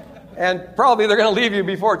 And probably they're going to leave you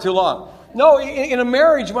before too long. No, in a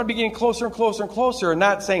marriage, you want to be getting closer and closer and closer and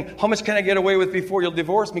not saying, how much can I get away with before you'll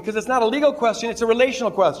divorce me? Because it's not a legal question, it's a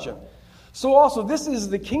relational question. So also, this is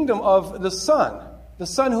the kingdom of the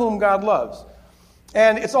Son whom God loves.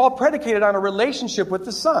 And it's all predicated on a relationship with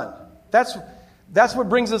the Son. That's what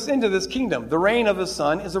brings us into this kingdom. The reign of the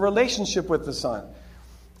Son is a relationship with the Son.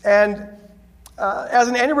 And as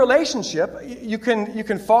in any relationship, you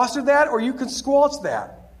can foster that or you can squelch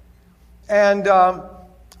that. And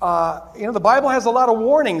the Bible has a lot of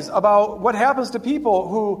warnings about what happens to people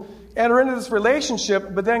who enter into this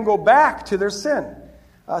relationship but then go back to their sin.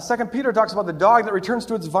 2 Peter talks about the dog that returns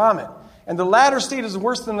to its vomit. And the latter state is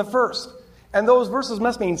worse than the first. And those verses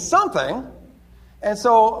must mean something. And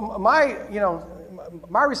so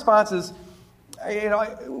my response is,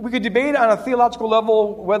 we could debate on a theological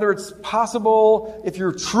level whether it's possible if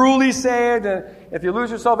you're truly saved, and if you lose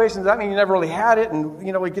your salvation, does that mean you never really had it? And,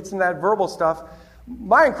 it gets into that verbal stuff.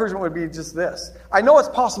 My encouragement would be just this. I know it's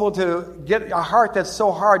possible to get a heart that's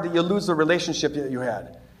so hard that you lose the relationship that you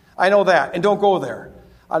had. I know that, and don't go there.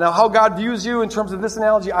 Now, how God views you in terms of this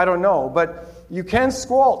analogy, I don't know, but you can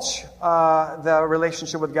squelch the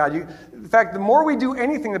relationship with God. In fact, the more we do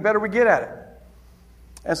anything, the better we get at it.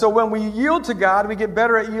 And so when we yield to God, we get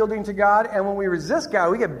better at yielding to God. And when we resist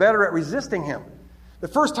God, we get better at resisting Him. The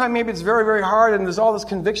first time, maybe it's very, very hard, and there's all this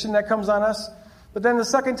conviction that comes on us. But then the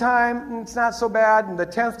second time, it's not so bad. And the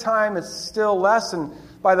 10th time, it's still less. And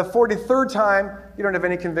by the 43rd time, you don't have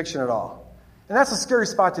any conviction at all. And that's a scary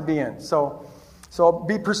spot to be in. So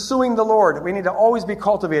be pursuing the Lord. We need to always be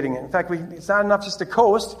cultivating it. In fact, it's not enough just to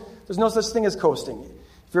coast. There's no such thing as coasting.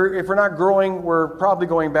 If we're not growing, we're probably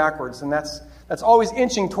going backwards. And that's always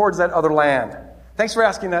inching towards that other land. Thanks for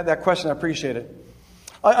asking that question. I appreciate it.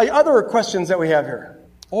 Other questions that we have here.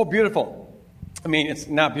 Oh, beautiful. I mean, it's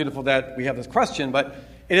not beautiful that we have this question, but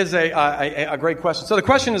it is a great question. So the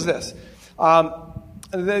question is this.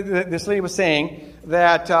 This lady was saying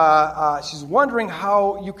that she's wondering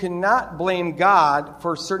how you cannot blame God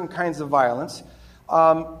for certain kinds of violence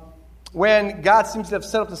when God seems to have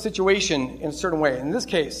set up the situation in a certain way. In this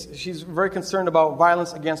case, she's very concerned about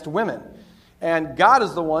violence against women. And God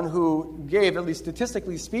is the one who gave, at least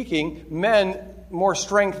statistically speaking, men more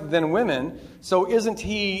strength than women. So isn't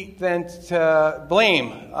He then to blame?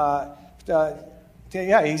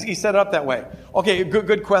 He set it up that way. Okay,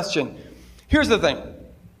 good question. Here's the thing.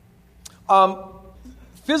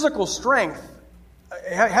 Physical strength,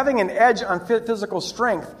 having an edge on physical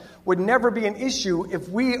strength would never be an issue if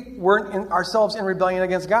we weren't ourselves in rebellion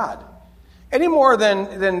against God. Any more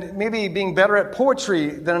than maybe being better at poetry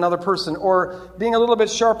than another person, or being a little bit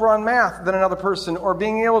sharper on math than another person, or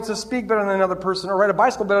being able to speak better than another person, or ride a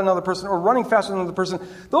bicycle better than another person, or running faster than another person.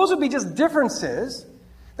 Those would be just differences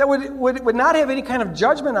that would not have any kind of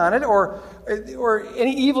judgment on it or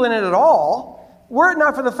any evil in it at all, were it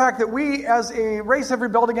not for the fact that we as a race have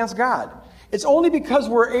rebelled against God. It's only because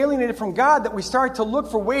we're alienated from God that we start to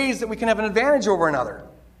look for ways that we can have an advantage over another.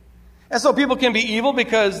 And so people can be evil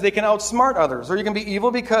because they can outsmart others, or you can be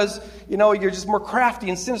evil because, you're just more crafty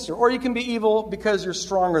and sinister, or you can be evil because you're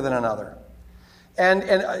stronger than another.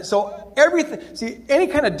 And so everything, see, any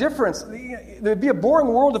kind of difference, there'd be a boring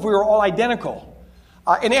world if we were all identical.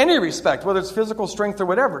 In any respect, whether it's physical strength or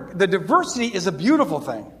whatever. The diversity is a beautiful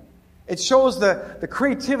thing. It shows the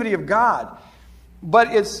creativity of God.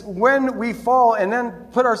 But it's when we fall and then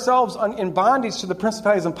put ourselves in bondage to the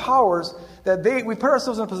principalities and powers that we put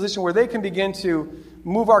ourselves in a position where they can begin to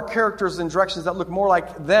move our characters in directions that look more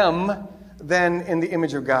like them than in the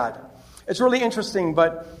image of God. It's really interesting,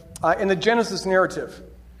 but in the Genesis narrative,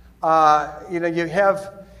 you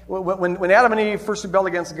have, when Adam and Eve first rebelled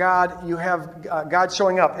against God, you have God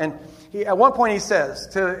showing up. And at one point he says,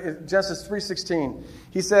 to Genesis 3:16,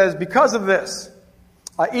 he says, because of this,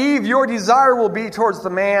 Eve, your desire will be towards the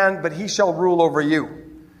man, but he shall rule over you.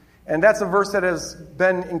 And that's a verse that has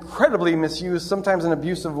been incredibly misused, sometimes in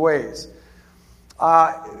abusive ways.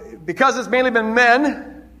 Because it's mainly been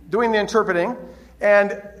men doing the interpreting,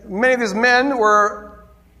 and many of these men were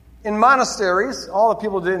in monasteries. All the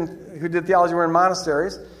people who did theology were in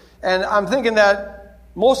monasteries. And I'm thinking that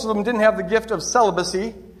most of them didn't have the gift of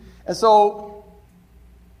celibacy. And so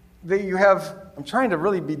I'm trying to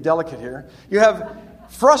really be delicate here. You have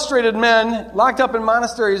frustrated men locked up in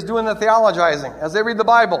monasteries doing the theologizing as they read the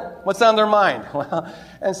Bible. What's on their mind?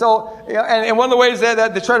 And so, and one of the ways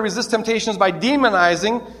that they try to resist temptation is by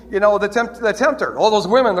demonizing, the tempter. All those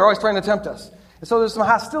women, they're always trying to tempt us. And so there's some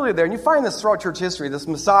hostility there. And you find this throughout church history, this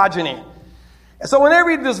misogyny. And so when they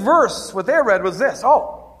read this verse, what they read was this.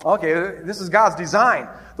 Oh, okay, this is God's design.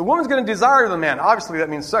 The woman's going to desire the man. Obviously, that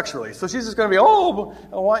means sexually. So she's just going to be,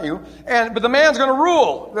 I want you. But the man's going to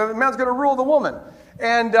rule. The man's going to rule the woman.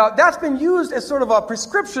 And that's been used as sort of a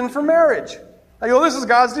prescription for marriage. This is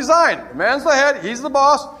God's design. The man's the head. He's the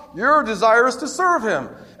boss. Your desire is to serve him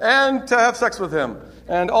and to have sex with him.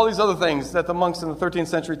 And all these other things that the monks in the 13th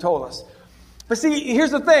century told us. But see,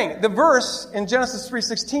 here's the thing. The verse in Genesis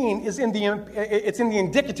 3:16 is in the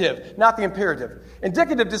indicative, not the imperative.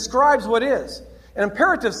 Indicative describes what is. An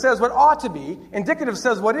imperative says what ought to be. Indicative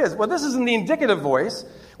says what is. Well, this is in the indicative voice,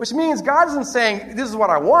 which means God isn't saying, this is what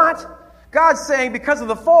I want. God's saying, because of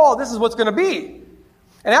the fall, this is what's going to be.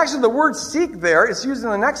 And actually, the word seek there is used in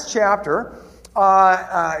the next chapter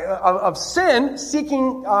of sin,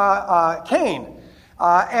 seeking Cain.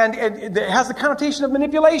 And it has the connotation of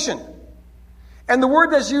manipulation. And the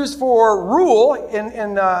word that's used for rule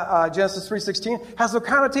in Genesis 3:16 has the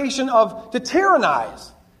connotation of to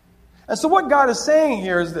tyrannize. And so what God is saying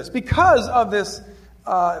here is this. Because of this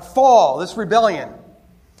fall, this rebellion,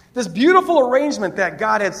 this beautiful arrangement that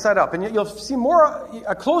God had set up, and you'll see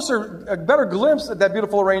a better glimpse of that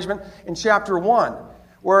beautiful arrangement in chapter 1,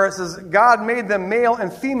 where it says, God made them male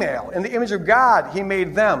and female. In the image of God, He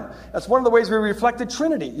made them. That's one of the ways we reflect the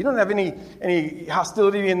Trinity. You don't have any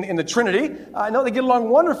hostility in the Trinity. No, they get along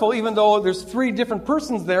wonderful, even though there's three different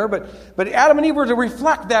persons there. But Adam and Eve were to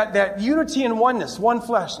reflect that unity and oneness, one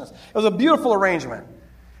fleshness. It was a beautiful arrangement.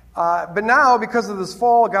 But now, because of this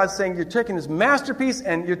fall, God's saying you're taking this masterpiece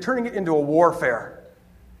and you're turning it into a warfare.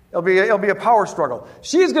 It'll be a power struggle.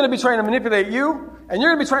 She's going to be trying to manipulate you, and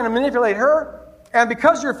you're going to be trying to manipulate her. And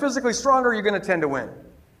because you're physically stronger, you're going to tend to win.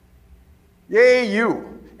 Yay,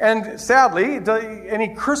 you. And sadly,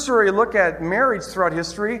 any cursory look at marriage throughout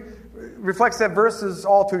history reflects that verse is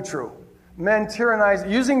all too true. Men tyrannize,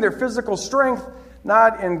 using their physical strength,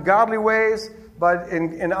 not in godly ways, but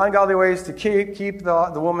in ungodly ways to keep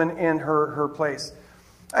the woman in her place.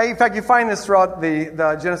 In fact, you find this throughout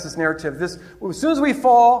the Genesis narrative. As soon as we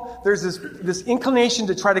fall, there's this inclination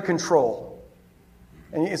to try to control.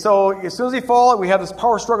 And so as soon as we fall, we have this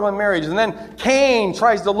power struggle in marriage. And then Cain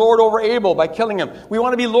tries to lord over Abel by killing him. We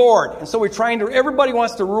want to be Lord. And so everybody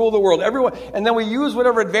wants to rule the world. Everyone, and then we use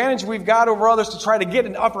whatever advantage we've got over others to try to get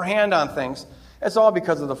an upper hand on things. It's all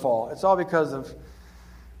because of the fall. It's all because of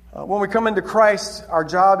when we come into Christ, our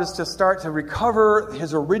job is to start to recover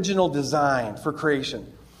His original design for creation.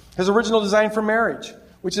 His original design for marriage.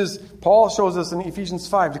 Which is, Paul shows us in Ephesians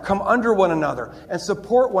 5, to come under one another and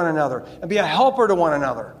support one another and be a helper to one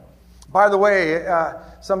another. By the way,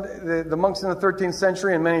 the monks in the 13th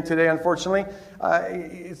century and many today, unfortunately,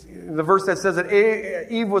 the verse that says that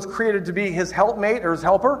Eve was created to be his helpmate or his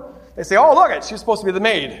helper, they say, oh, look, she's supposed to be the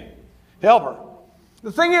maid, the helper.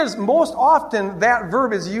 The thing is, most often that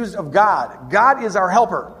verb is used of God. God is our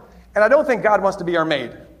helper. And I don't think God wants to be our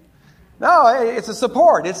maid. No, it's a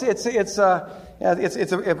support. It's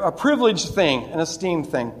a privileged thing, an esteemed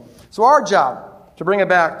thing. So our job, to bring it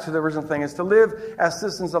back to the original thing, is to live as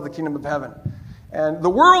citizens of the kingdom of heaven. And the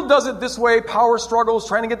world does it this way, power struggles,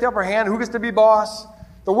 trying to get the upper hand, who gets to be boss.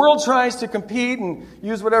 The world tries to compete and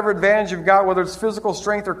use whatever advantage you've got, whether it's physical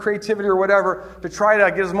strength or creativity or whatever, to try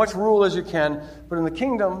to get as much rule as you can. But in the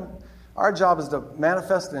kingdom, our job is to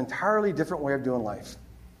manifest an entirely different way of doing life.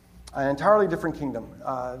 An entirely different kingdom.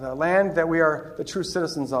 The land that we are the true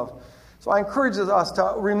citizens of. So I encourage us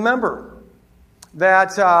to remember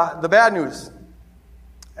that the bad news,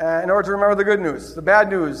 in order to remember the good news, the bad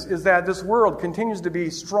news is that this world continues to be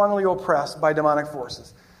strongly oppressed by demonic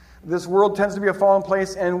forces. This world tends to be a fallen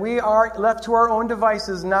place, and we are left to our own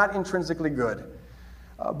devices, not intrinsically good.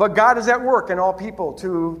 But God is at work in all people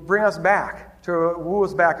to bring us back, to woo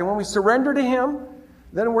us back. And when we surrender to Him,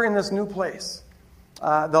 then we're in this new place,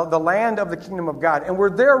 the land of the kingdom of God. And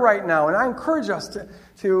we're there right now. And I encourage us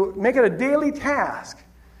to make it a daily task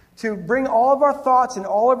to bring all of our thoughts and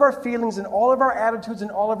all of our feelings and all of our attitudes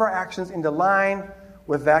and all of our actions into line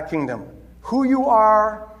with that kingdom. Who you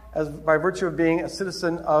are, as by virtue of being a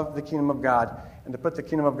citizen of the kingdom of God, and to put the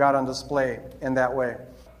kingdom of God on display in that way.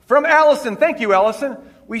 From Allison, thank you, Allison.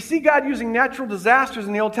 We see God using natural disasters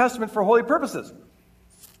in the Old Testament for holy purposes.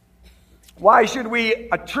 Why should we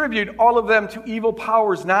attribute all of them to evil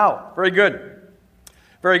powers now? Very good.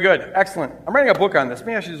 Very good. Excellent. I'm writing a book on this.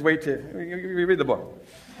 Maybe I should just wait to read the book.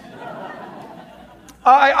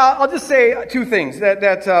 I'll just say two things.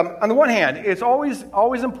 That on the one hand, it's always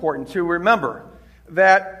important to remember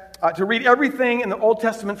that to read everything in the Old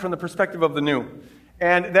Testament from the perspective of the New.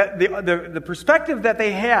 And that the perspective that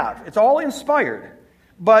they have, it's all inspired,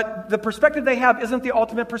 but the perspective they have isn't the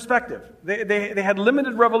ultimate perspective. They had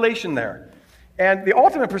limited revelation there. And the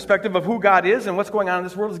ultimate perspective of who God is and what's going on in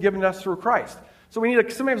this world is given to us through Christ. So we need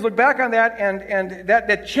to sometimes look back on that, and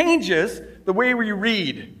that changes the way we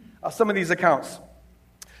read some of these accounts.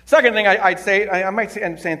 Second thing I'm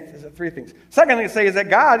saying three things. Second thing to say is that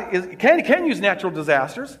God can use natural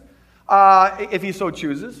disasters if He so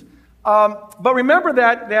chooses. But remember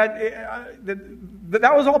that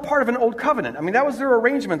was all part of an old covenant. I mean, that was their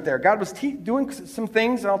arrangement there. God was doing some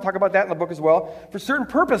things, and I'll talk about that in the book as well. For certain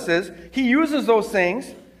purposes, He uses those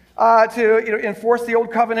things to enforce the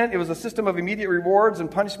old covenant. It was a system of immediate rewards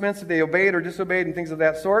and punishments if they obeyed or disobeyed and things of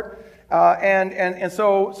that sort. And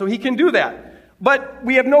so He can do that. But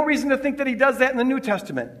we have no reason to think that He does that in the New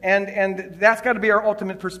Testament. And that's got to be our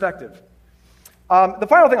ultimate perspective. The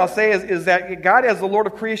final thing I'll say is that God, as the Lord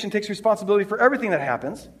of creation, takes responsibility for everything that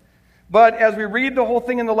happens. But as we read the whole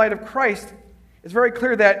thing in the light of Christ, it's very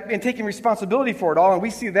clear that in taking responsibility for it all, and we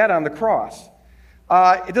see that on the cross,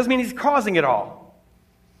 it doesn't mean He's causing it all.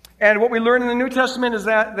 And what we learn in the New Testament is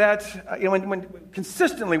that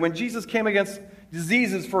when Jesus came against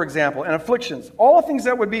diseases, for example, and afflictions, all things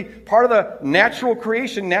that would be part of the natural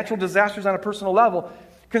creation, natural disasters on a personal level,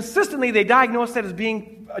 consistently they diagnosed that as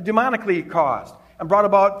being demonically caused and brought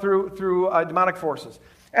about through demonic forces.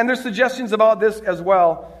 And there's suggestions about this as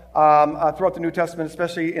well throughout the New Testament,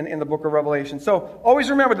 especially in the book of Revelation. So always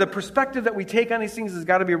remember, the perspective that we take on these things has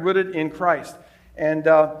got to be rooted in Christ and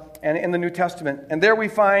in the New Testament. And there we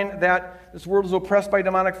find that this world is oppressed by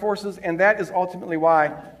demonic forces, and that is ultimately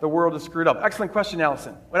why the world is screwed up. Excellent question,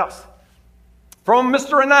 Allison. What else? From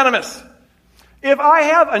Mr. Anonymous. If I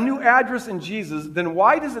have a new address in Jesus, then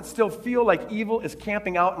why does it still feel like evil is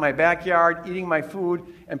camping out in my backyard, eating my food,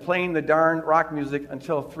 and playing the darn rock music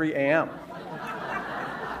until 3 a.m.?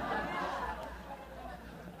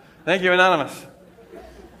 Thank you, Anonymous.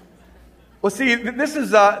 Well, see, this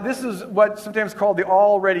is what's sometimes called the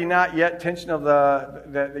already not yet tension of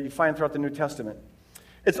that you find throughout the New Testament.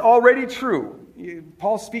 It's already true.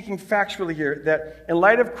 Paul's speaking factually here that in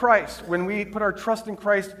light of Christ, when we put our trust in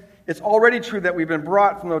Christ, it's already true that we've been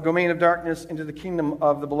brought from the domain of darkness into the kingdom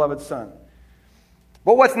of the beloved Son.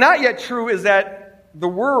 But what's not yet true is that the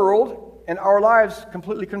world and our lives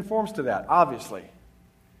completely conforms to that, obviously.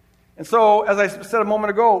 And so, as I said a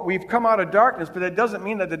moment ago, we've come out of darkness, but that doesn't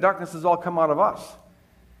mean that the darkness has all come out of us.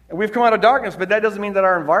 And we've come out of darkness, but that doesn't mean that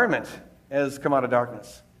our environment has come out of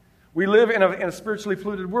darkness. We live in a spiritually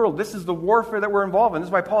polluted world. This is the warfare that we're involved in. This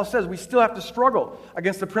is why Paul says we still have to struggle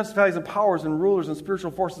against the principalities and powers and rulers and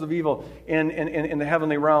spiritual forces of evil in the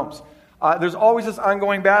heavenly realms. There's always this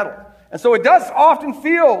ongoing battle. And so it does often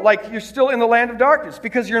feel like you're still in the land of darkness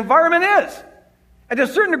because your environment is. And to a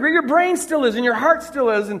certain degree, your brain still is and your heart still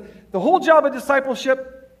is. And the whole job of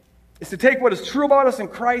discipleship is to take what is true about us in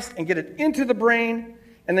Christ and get it into the brain,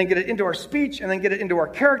 and then get it into our speech, and then get it into our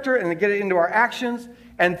character, and then get it into our actions,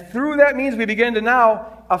 And through that means we begin to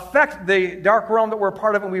now affect the dark realm that we're a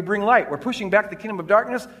part of, and we bring light. We're pushing back the kingdom of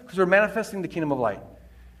darkness because we're manifesting the kingdom of light.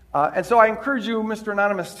 And so I encourage you, Mr.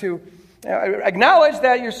 Anonymous, to acknowledge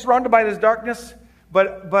that you're surrounded by this darkness,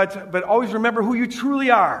 but always remember who you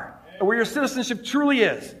truly are, and where your citizenship truly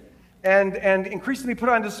is. And increasingly put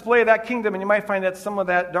on display that kingdom, and you might find that some of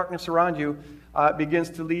that darkness around you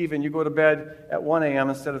begins to leave, and you go to bed at 1 a.m.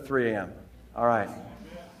 instead of 3 a.m. All right.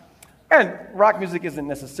 And rock music isn't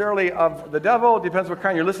necessarily of the devil. It depends what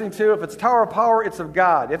kind you're listening to. If it's Tower of Power, it's of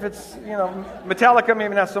God. If it's, Metallica,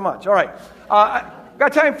 maybe not so much. All right.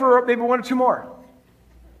 Got time for maybe one or two more.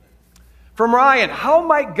 From Ryan, how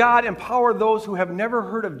might God empower those who have never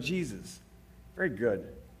heard of Jesus? Very good.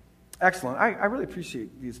 Excellent. I really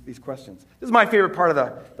appreciate these questions. This is my favorite part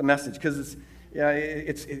of the message because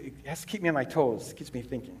it has to keep me on my toes. It keeps me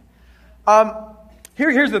thinking.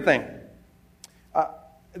 Here's the thing.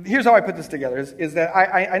 Here's how I put this together, is that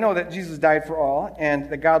I know that Jesus died for all and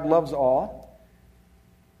that God loves all.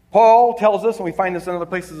 Paul tells us, and we find this in other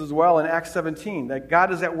places as well, in Acts 17, that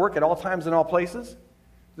God is at work at all times and all places.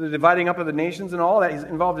 The dividing up of the nations and all that. He's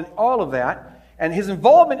involved in all of that. And his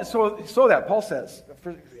involvement is so that, Paul says,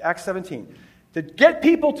 for Acts 17, to get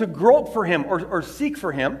people to grope for him or seek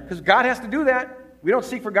for him, because God has to do that. We don't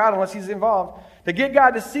seek for God unless he's involved. To get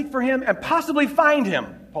God to seek for him and possibly find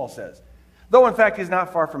him, Paul says. Though, in fact, he's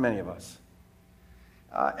not far from many of us.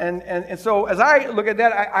 And so as I look at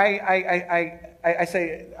that, I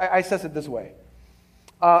assess it this way.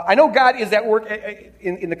 I know God is at work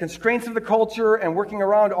in the constraints of the culture and working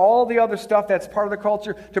around all the other stuff that's part of the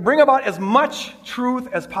culture to bring about as much truth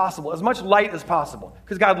as possible, as much light as possible,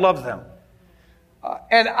 because God loves them.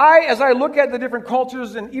 And as I look at the different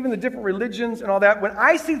cultures and even the different religions and all that, when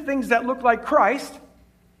I see things that look like Christ,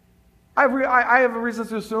 I have a reason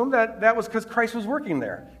to assume that was because Christ was working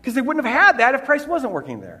there. Because they wouldn't have had that if Christ wasn't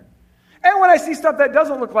working there. And when I see stuff that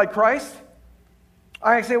doesn't look like Christ,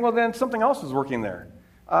 I say, well, then something else is working there.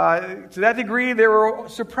 To that degree, they were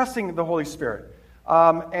suppressing the Holy Spirit.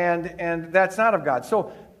 And that's not of God.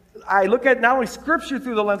 So I look at not only Scripture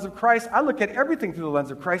through the lens of Christ, I look at everything through the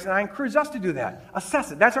lens of Christ, and I encourage us to do that.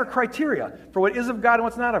 Assess it. That's our criteria for what is of God and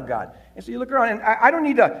what's not of God. And so you look around, and I don't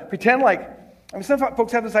need to pretend like, some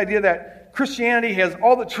folks have this idea that Christianity has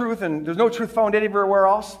all the truth and there's no truth found anywhere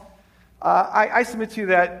else. I submit to you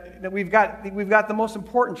that we've got the most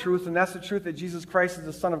important truth, and that's the truth that Jesus Christ is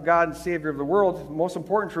the Son of God and Savior of the world, the most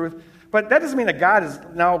important truth. But that doesn't mean that God has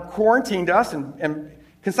now quarantined us and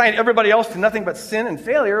consigned everybody else to nothing but sin and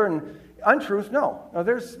failure and untruth. No,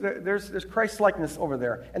 there's Christ-likeness over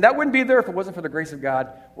there. And that wouldn't be there if it wasn't for the grace of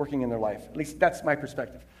God working in their life. At least that's my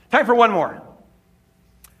perspective. Time for one more.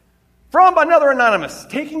 From another anonymous,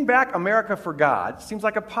 taking back America for God seems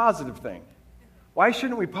like a positive thing. Why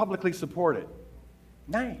shouldn't we publicly support it?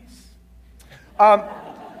 Nice.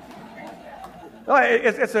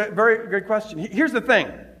 It's a very good question. Here's the thing,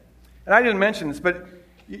 and I didn't mention this, but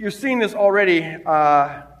you're seeing this already.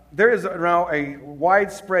 There is now a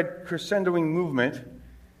widespread crescendoing movement,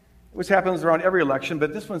 which happens around every election,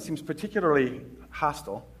 but this one seems particularly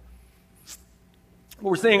hostile.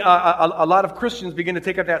 We're seeing a lot of Christians begin to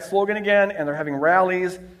take up that slogan again, and they're having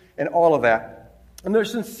rallies and all of that. And they're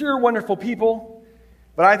sincere, wonderful people,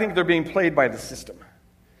 but I think they're being played by the system.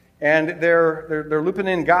 And they're looping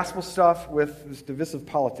in gospel stuff with this divisive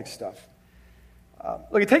politics stuff.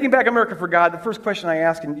 Look, taking back America for God, the first question I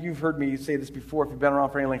ask, and you've heard me say this before if you've been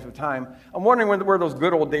around for any length of time, I'm wondering where those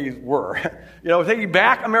good old days were. Taking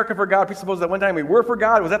back America for God, presuppose that one time we were for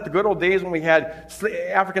God. Was that the good old days when we had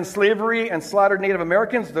African slavery and slaughtered Native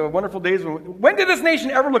Americans? The wonderful days when did this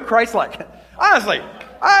nation ever look Christ-like? Honestly,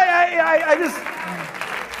 I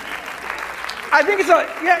think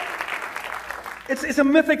it's a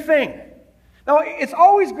mythic thing. Now, it's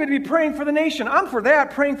always good to be praying for the nation. I'm for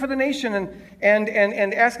that, praying for the nation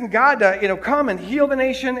and asking God to come and heal the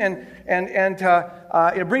nation and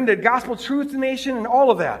bring the gospel truth to the nation and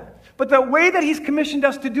all of that. But the way that He's commissioned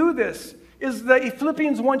us to do this is the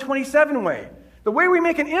Philippians 1:27 way. The way we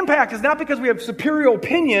make an impact is not because we have superior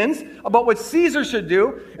opinions about what Caesar should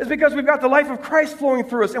do. It's because we've got the life of Christ flowing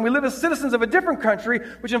through us, and we live as citizens of a different country,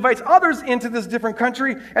 which invites others into this different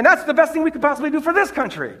country, and that's the best thing we could possibly do for this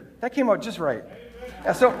country. That came out just right.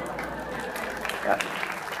 The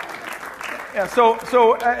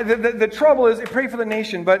trouble is, pray for the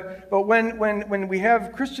nation, but when we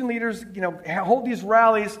have Christian leaders, hold these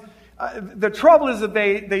rallies. The trouble is that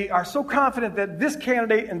they are so confident that this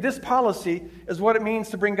candidate and this policy is what it means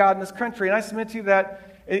to bring God in this country. And I submit to you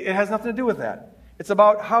that it has nothing to do with that. It's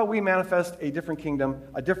about how we manifest a different kingdom,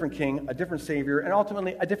 a different king, a different savior, and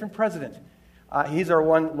ultimately a different president. He's our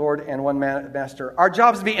one Lord and one Master. Our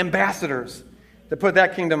job is to be ambassadors, to put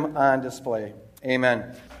that kingdom on display.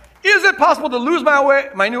 Amen. Is it possible to lose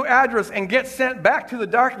my new address and get sent back to the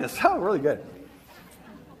darkness? Oh, really good.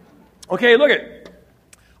 Okay, look at.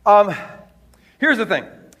 Here's the thing.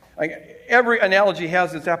 Every analogy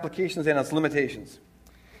has its applications and its limitations.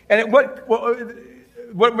 And what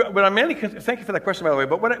I'm mainly, thank you for that question, by the way,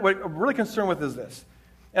 but what I'm really concerned with is this.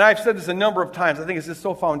 And I've said this a number of times. I think it's just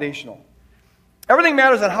so foundational. Everything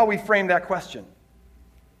matters on how we frame that question.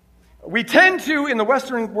 We tend to, in the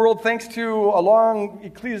Western world, thanks to a long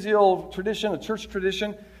ecclesial tradition, a church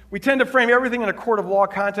tradition, we tend to frame everything in a court of law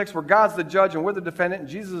context where God's the judge and we're the defendant and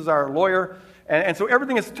Jesus is our lawyer. And so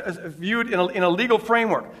everything is viewed in a legal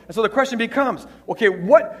framework. And so the question becomes, okay,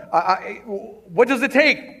 what does it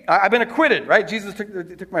take? I've been acquitted, right? Jesus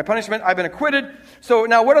took my punishment. I've been acquitted. So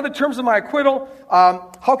now what are the terms of my acquittal?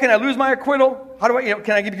 How can I lose my acquittal? How do I,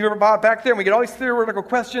 can I give you a bob back there? And we get all these theoretical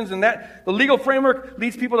questions, and that the legal framework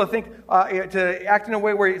leads people to think, to act in a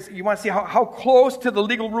way where you want to see how close to the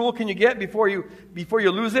legal rule can you get before you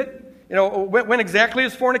lose it. You know, when exactly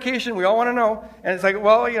is fornication? We all want to know. And it's like,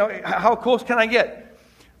 well, how close can I get?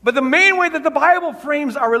 But the main way that the Bible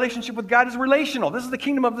frames our relationship with God is relational. This is the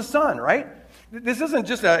kingdom of the Son, right? This isn't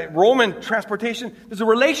just a Roman transportation. There's a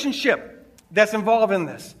relationship that's involved in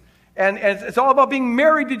this. And it's all about being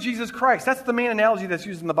married to Jesus Christ. That's the main analogy that's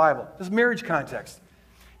used in the Bible, this marriage context.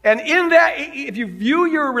 And in that, if you view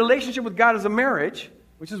your relationship with God as a marriage,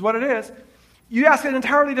 which is what it is, you ask an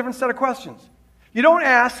entirely different set of questions. You don't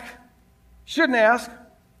shouldn't ask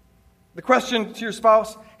the question to your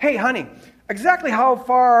spouse, hey, honey, exactly how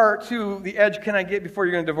far to the edge can I get before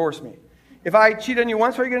you're going to divorce me? If I cheat on you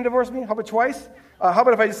once, are you going to divorce me? How about twice? How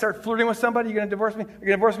about if I just start flirting with somebody, you're going to divorce me? You're going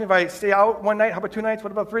to divorce me if I stay out one night? How about 2 nights?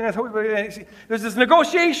 What about 3 nights? There's this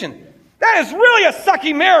negotiation. That is really a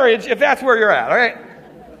sucky marriage if that's where you're at, all right?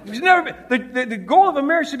 The goal of a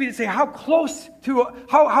marriage should be to say how close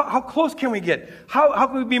can we get? How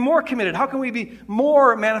can we be more committed? How can we be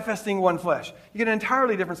more manifesting one flesh? You get an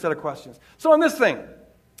entirely different set of questions. So on this thing,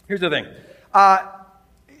 here's the thing.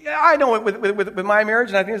 I know with my marriage,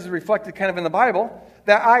 and I think this is reflected kind of in the Bible,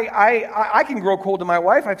 that I can grow cold to my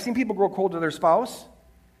wife. I've seen people grow cold to their spouse.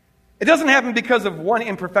 It doesn't happen because of one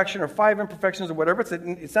imperfection or 5 imperfections or whatever.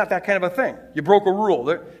 It's not that kind of a thing. You broke a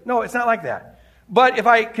rule. No, it's not like that. But if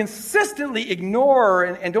I consistently ignore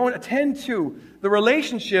and don't attend to the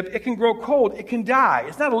relationship, it can grow cold. It can die.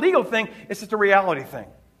 It's not a legal thing. It's just a reality thing.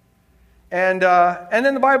 And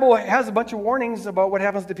then the Bible has a bunch of warnings about what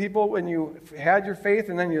happens to people when you had your faith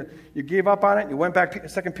and then you gave up on it. You went back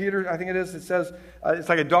to 2 Peter, I think it is. It says it's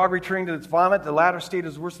like a dog returning to its vomit. The latter state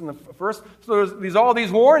is worse than the first. So there's all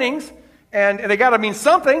these warnings, and they got to mean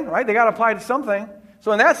something, right? They got to apply to something.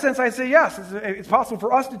 So in that sense, I say yes, it's possible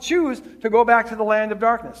for us to choose to go back to the land of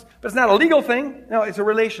darkness. But it's not a legal thing. No, it's a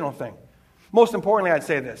relational thing. Most importantly, I'd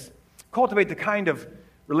say this. Cultivate the kind of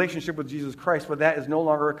relationship with Jesus Christ where that is no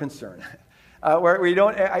longer a concern. Where we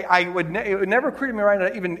don't, it would never occur to me right now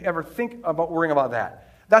to even ever think about worrying about that.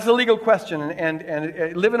 That's a legal question,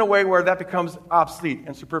 and live in a way where that becomes obsolete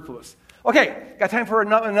and superfluous. Okay, got time for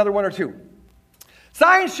another one or two.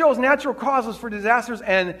 Science shows natural causes for disasters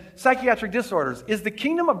and psychiatric disorders. Is the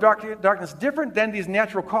kingdom of darkness different than these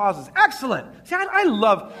natural causes? Excellent. See, I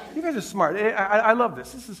love, you guys are smart. I love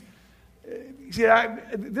this. This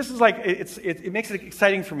is like, it makes it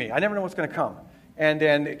exciting for me. I never know what's going to come. And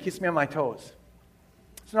it keeps me on my toes.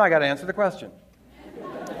 So now I got to answer the question.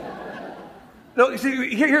 No,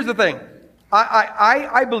 see, here's the thing.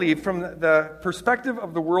 I believe from the perspective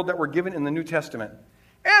of the world that we're given in the New Testament,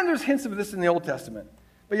 and there's hints of this in the Old Testament.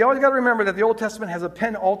 But you always got to remember that the Old Testament has a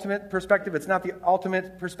penultimate perspective. It's not the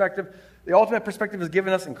ultimate perspective. The ultimate perspective is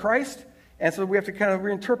given us in Christ, and so we have to kind of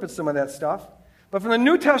reinterpret some of that stuff. But from the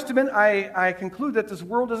New Testament, I conclude that this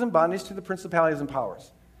world is in bondage to the principalities and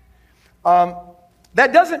powers.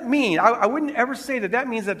 That doesn't mean, I wouldn't ever say that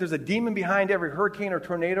means that there's a demon behind every hurricane or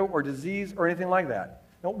tornado or disease or anything like that.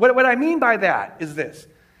 No, what I mean by that is this.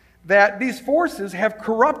 That these forces have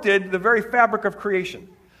corrupted the very fabric of creation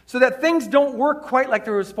so that things don't work quite like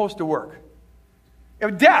they were supposed to work.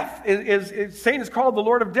 Death, Satan is called the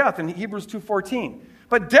Lord of Death in Hebrews 2:14.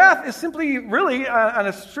 But death is simply, really, on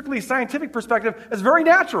a strictly scientific perspective, is very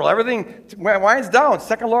natural. Everything winds down.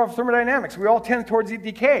 Second law of thermodynamics. We all tend towards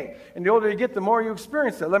decay. And the older you get, the more you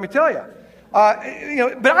experience it, let me tell you. But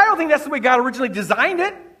I don't think that's the way God originally designed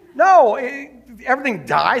it. No, everything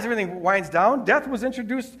dies, everything winds down. Death was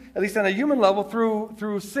introduced, at least on a human level,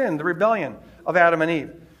 through sin, the rebellion of Adam and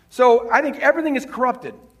Eve. So I think everything is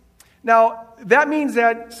corrupted. Now, that means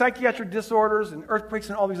that psychiatric disorders and earthquakes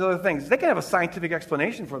and all these other things, they can have a scientific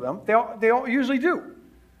explanation for them. They all usually do.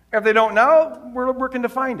 If they don't now, we're working to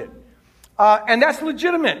find it. And that's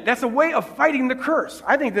legitimate. That's a way of fighting the curse.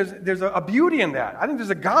 I think there's a beauty in that. I think there's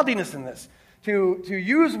a godliness in this. To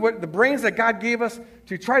use the brains that God gave us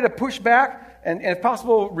to try to push back and if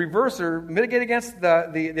possible, reverse or mitigate against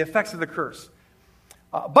the effects of the curse.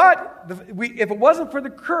 But if it wasn't for the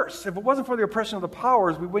curse, if it wasn't for the oppression of the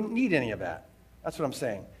powers, we wouldn't need any of that. That's what I'm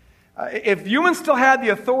saying. If humans still had the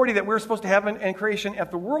authority that we're supposed to have in creation,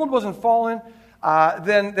 if the world wasn't fallen,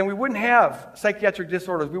 then we wouldn't have psychiatric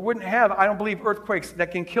disorders. We wouldn't have, I don't believe, earthquakes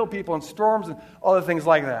that can kill people and storms and other things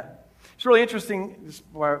like that. It's really interesting, just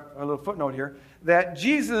a little footnote here, that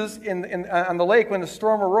Jesus on the lake when the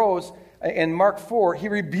storm arose in Mark 4, he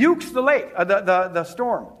rebukes the lake, the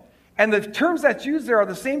storm. And the terms that's used there are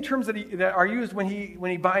the same terms that are used when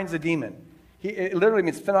he binds a demon. It literally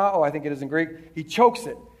means phenao, I think it is in Greek. He chokes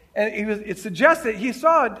it. And it suggests that he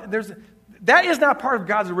saw that is not part of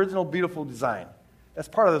God's original beautiful design. That's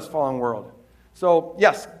part of this fallen world. So,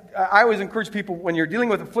 yes, I always encourage people when you're dealing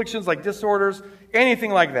with afflictions like disorders,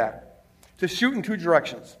 anything like that, to shoot in two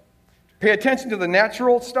directions. Pay attention to the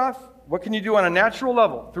natural stuff. What can you do on a natural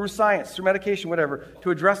level, through science, through medication, whatever,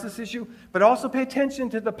 to address this issue? But also pay attention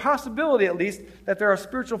to the possibility, at least, that there are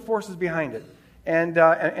spiritual forces behind it.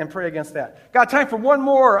 And pray against that. Got time for one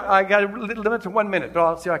more. I got to limit to 1 minute, but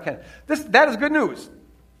I'll see how I can. That is good news.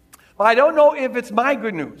 But I don't know if it's my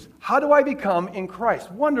good news. How do I become in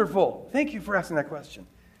Christ? Wonderful. Thank you for asking that question.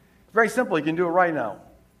 It's very simple. You can do it right now.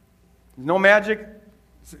 There's no magic.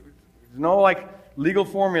 There's no legal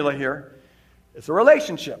formula here. It's a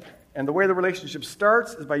relationship. And the way the relationship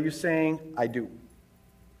starts is by you saying, I do.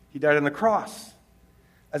 He died on the cross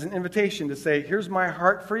as an invitation to say, here's my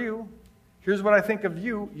heart for you. Here's what I think of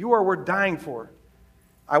you. You are worth dying for.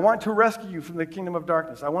 I want to rescue you from the kingdom of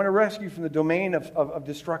darkness. I want to rescue you from the domain of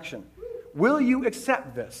destruction. Will you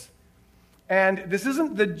accept this? And this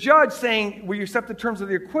isn't the judge saying, will you accept the terms of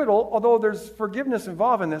the acquittal, although there's forgiveness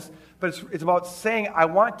involved in this, but it's about saying, I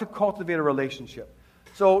want to cultivate a relationship.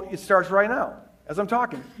 So it starts right now. As I'm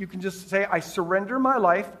talking, you can just say, I surrender my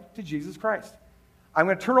life to Jesus Christ. I'm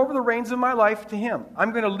going to turn over the reins of my life to Him.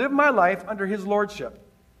 I'm going to live my life under His lordship.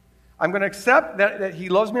 I'm going to accept that He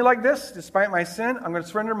loves me like this, despite my sin. I'm going to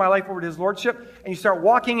surrender my life over to His lordship, and you start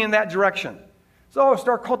walking in that direction. So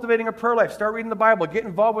start cultivating a prayer life. Start reading the Bible. Get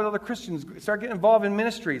involved with other Christians. Start getting involved in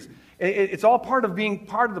ministries. It's all part of being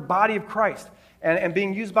part of the body of Christ and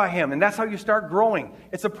being used by Him. And that's how you start growing.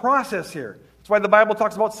 It's a process here. That's why the Bible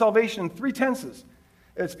talks about salvation in 3 tenses.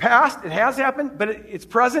 It's past, it has happened, but it's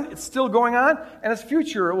present, it's still going on, and it's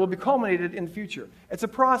future. It will be culminated in the future. It's a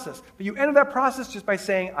process. But you enter that process just by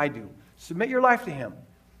saying, I do. Submit your life to Him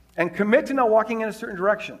and commit to now walking in a certain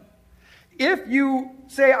direction. If you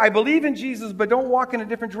say, I believe in Jesus, but don't walk in a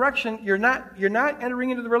different direction, you're not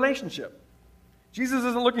entering into the relationship. Jesus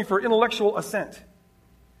isn't looking for intellectual assent.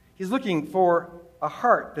 He's looking for a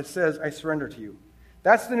heart that says, I surrender to you.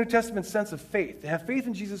 That's the New Testament sense of faith. To have faith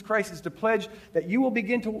in Jesus Christ is to pledge that you will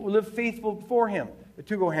begin to live faithful for Him. The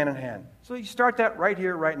two go hand in hand. So you start that right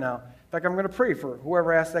here, right now. In fact, I'm going to pray for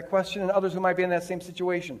whoever asked that question and others who might be in that same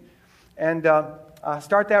situation. And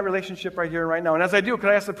start that relationship right here and right now. And as I do, could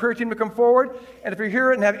I ask the prayer team to come forward? And if you're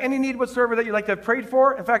here and have any need whatsoever that you'd like to have prayed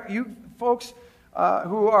for, in fact, you folks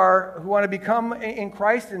who want to become in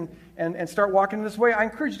Christ and start walking this way, I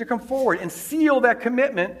encourage you to come forward and seal that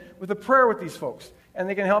commitment with a prayer with these folks. And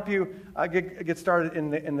they can help you get started in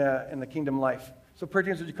the kingdom life. So prayer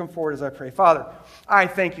teams, would you come forward as I pray? Father, I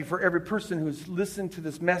thank you for every person who's listened to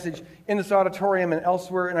this message in this auditorium and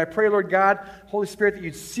elsewhere. And I pray, Lord God, Holy Spirit, that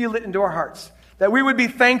you'd seal it into our hearts, that we would be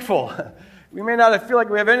thankful. We may not feel like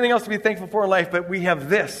we have anything else to be thankful for in life, but we have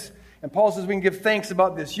this. And Paul says we can give thanks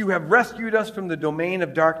about this. You have rescued us from the domain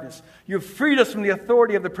of darkness. You have freed us from the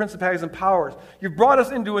authority of the principalities and powers. You've brought us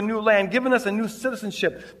into a new land, given us a new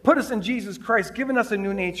citizenship, put us in Jesus Christ, given us a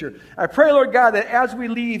new nature. I pray, Lord God, that as we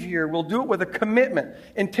leave here, we'll do it with a commitment,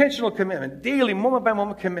 intentional commitment, daily,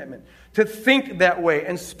 moment-by-moment commitment, to think that way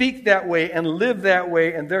and speak that way and live that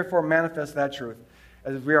way and therefore manifest that truth.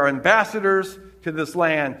 As we are ambassadors to this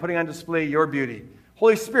land, putting on display your beauty.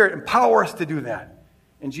 Holy Spirit, empower us to do that.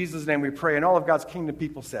 In Jesus' name we pray. And all of God's kingdom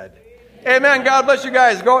people said, Amen. God bless you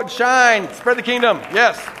guys. Go out and shine. Spread the kingdom.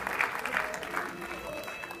 Yes.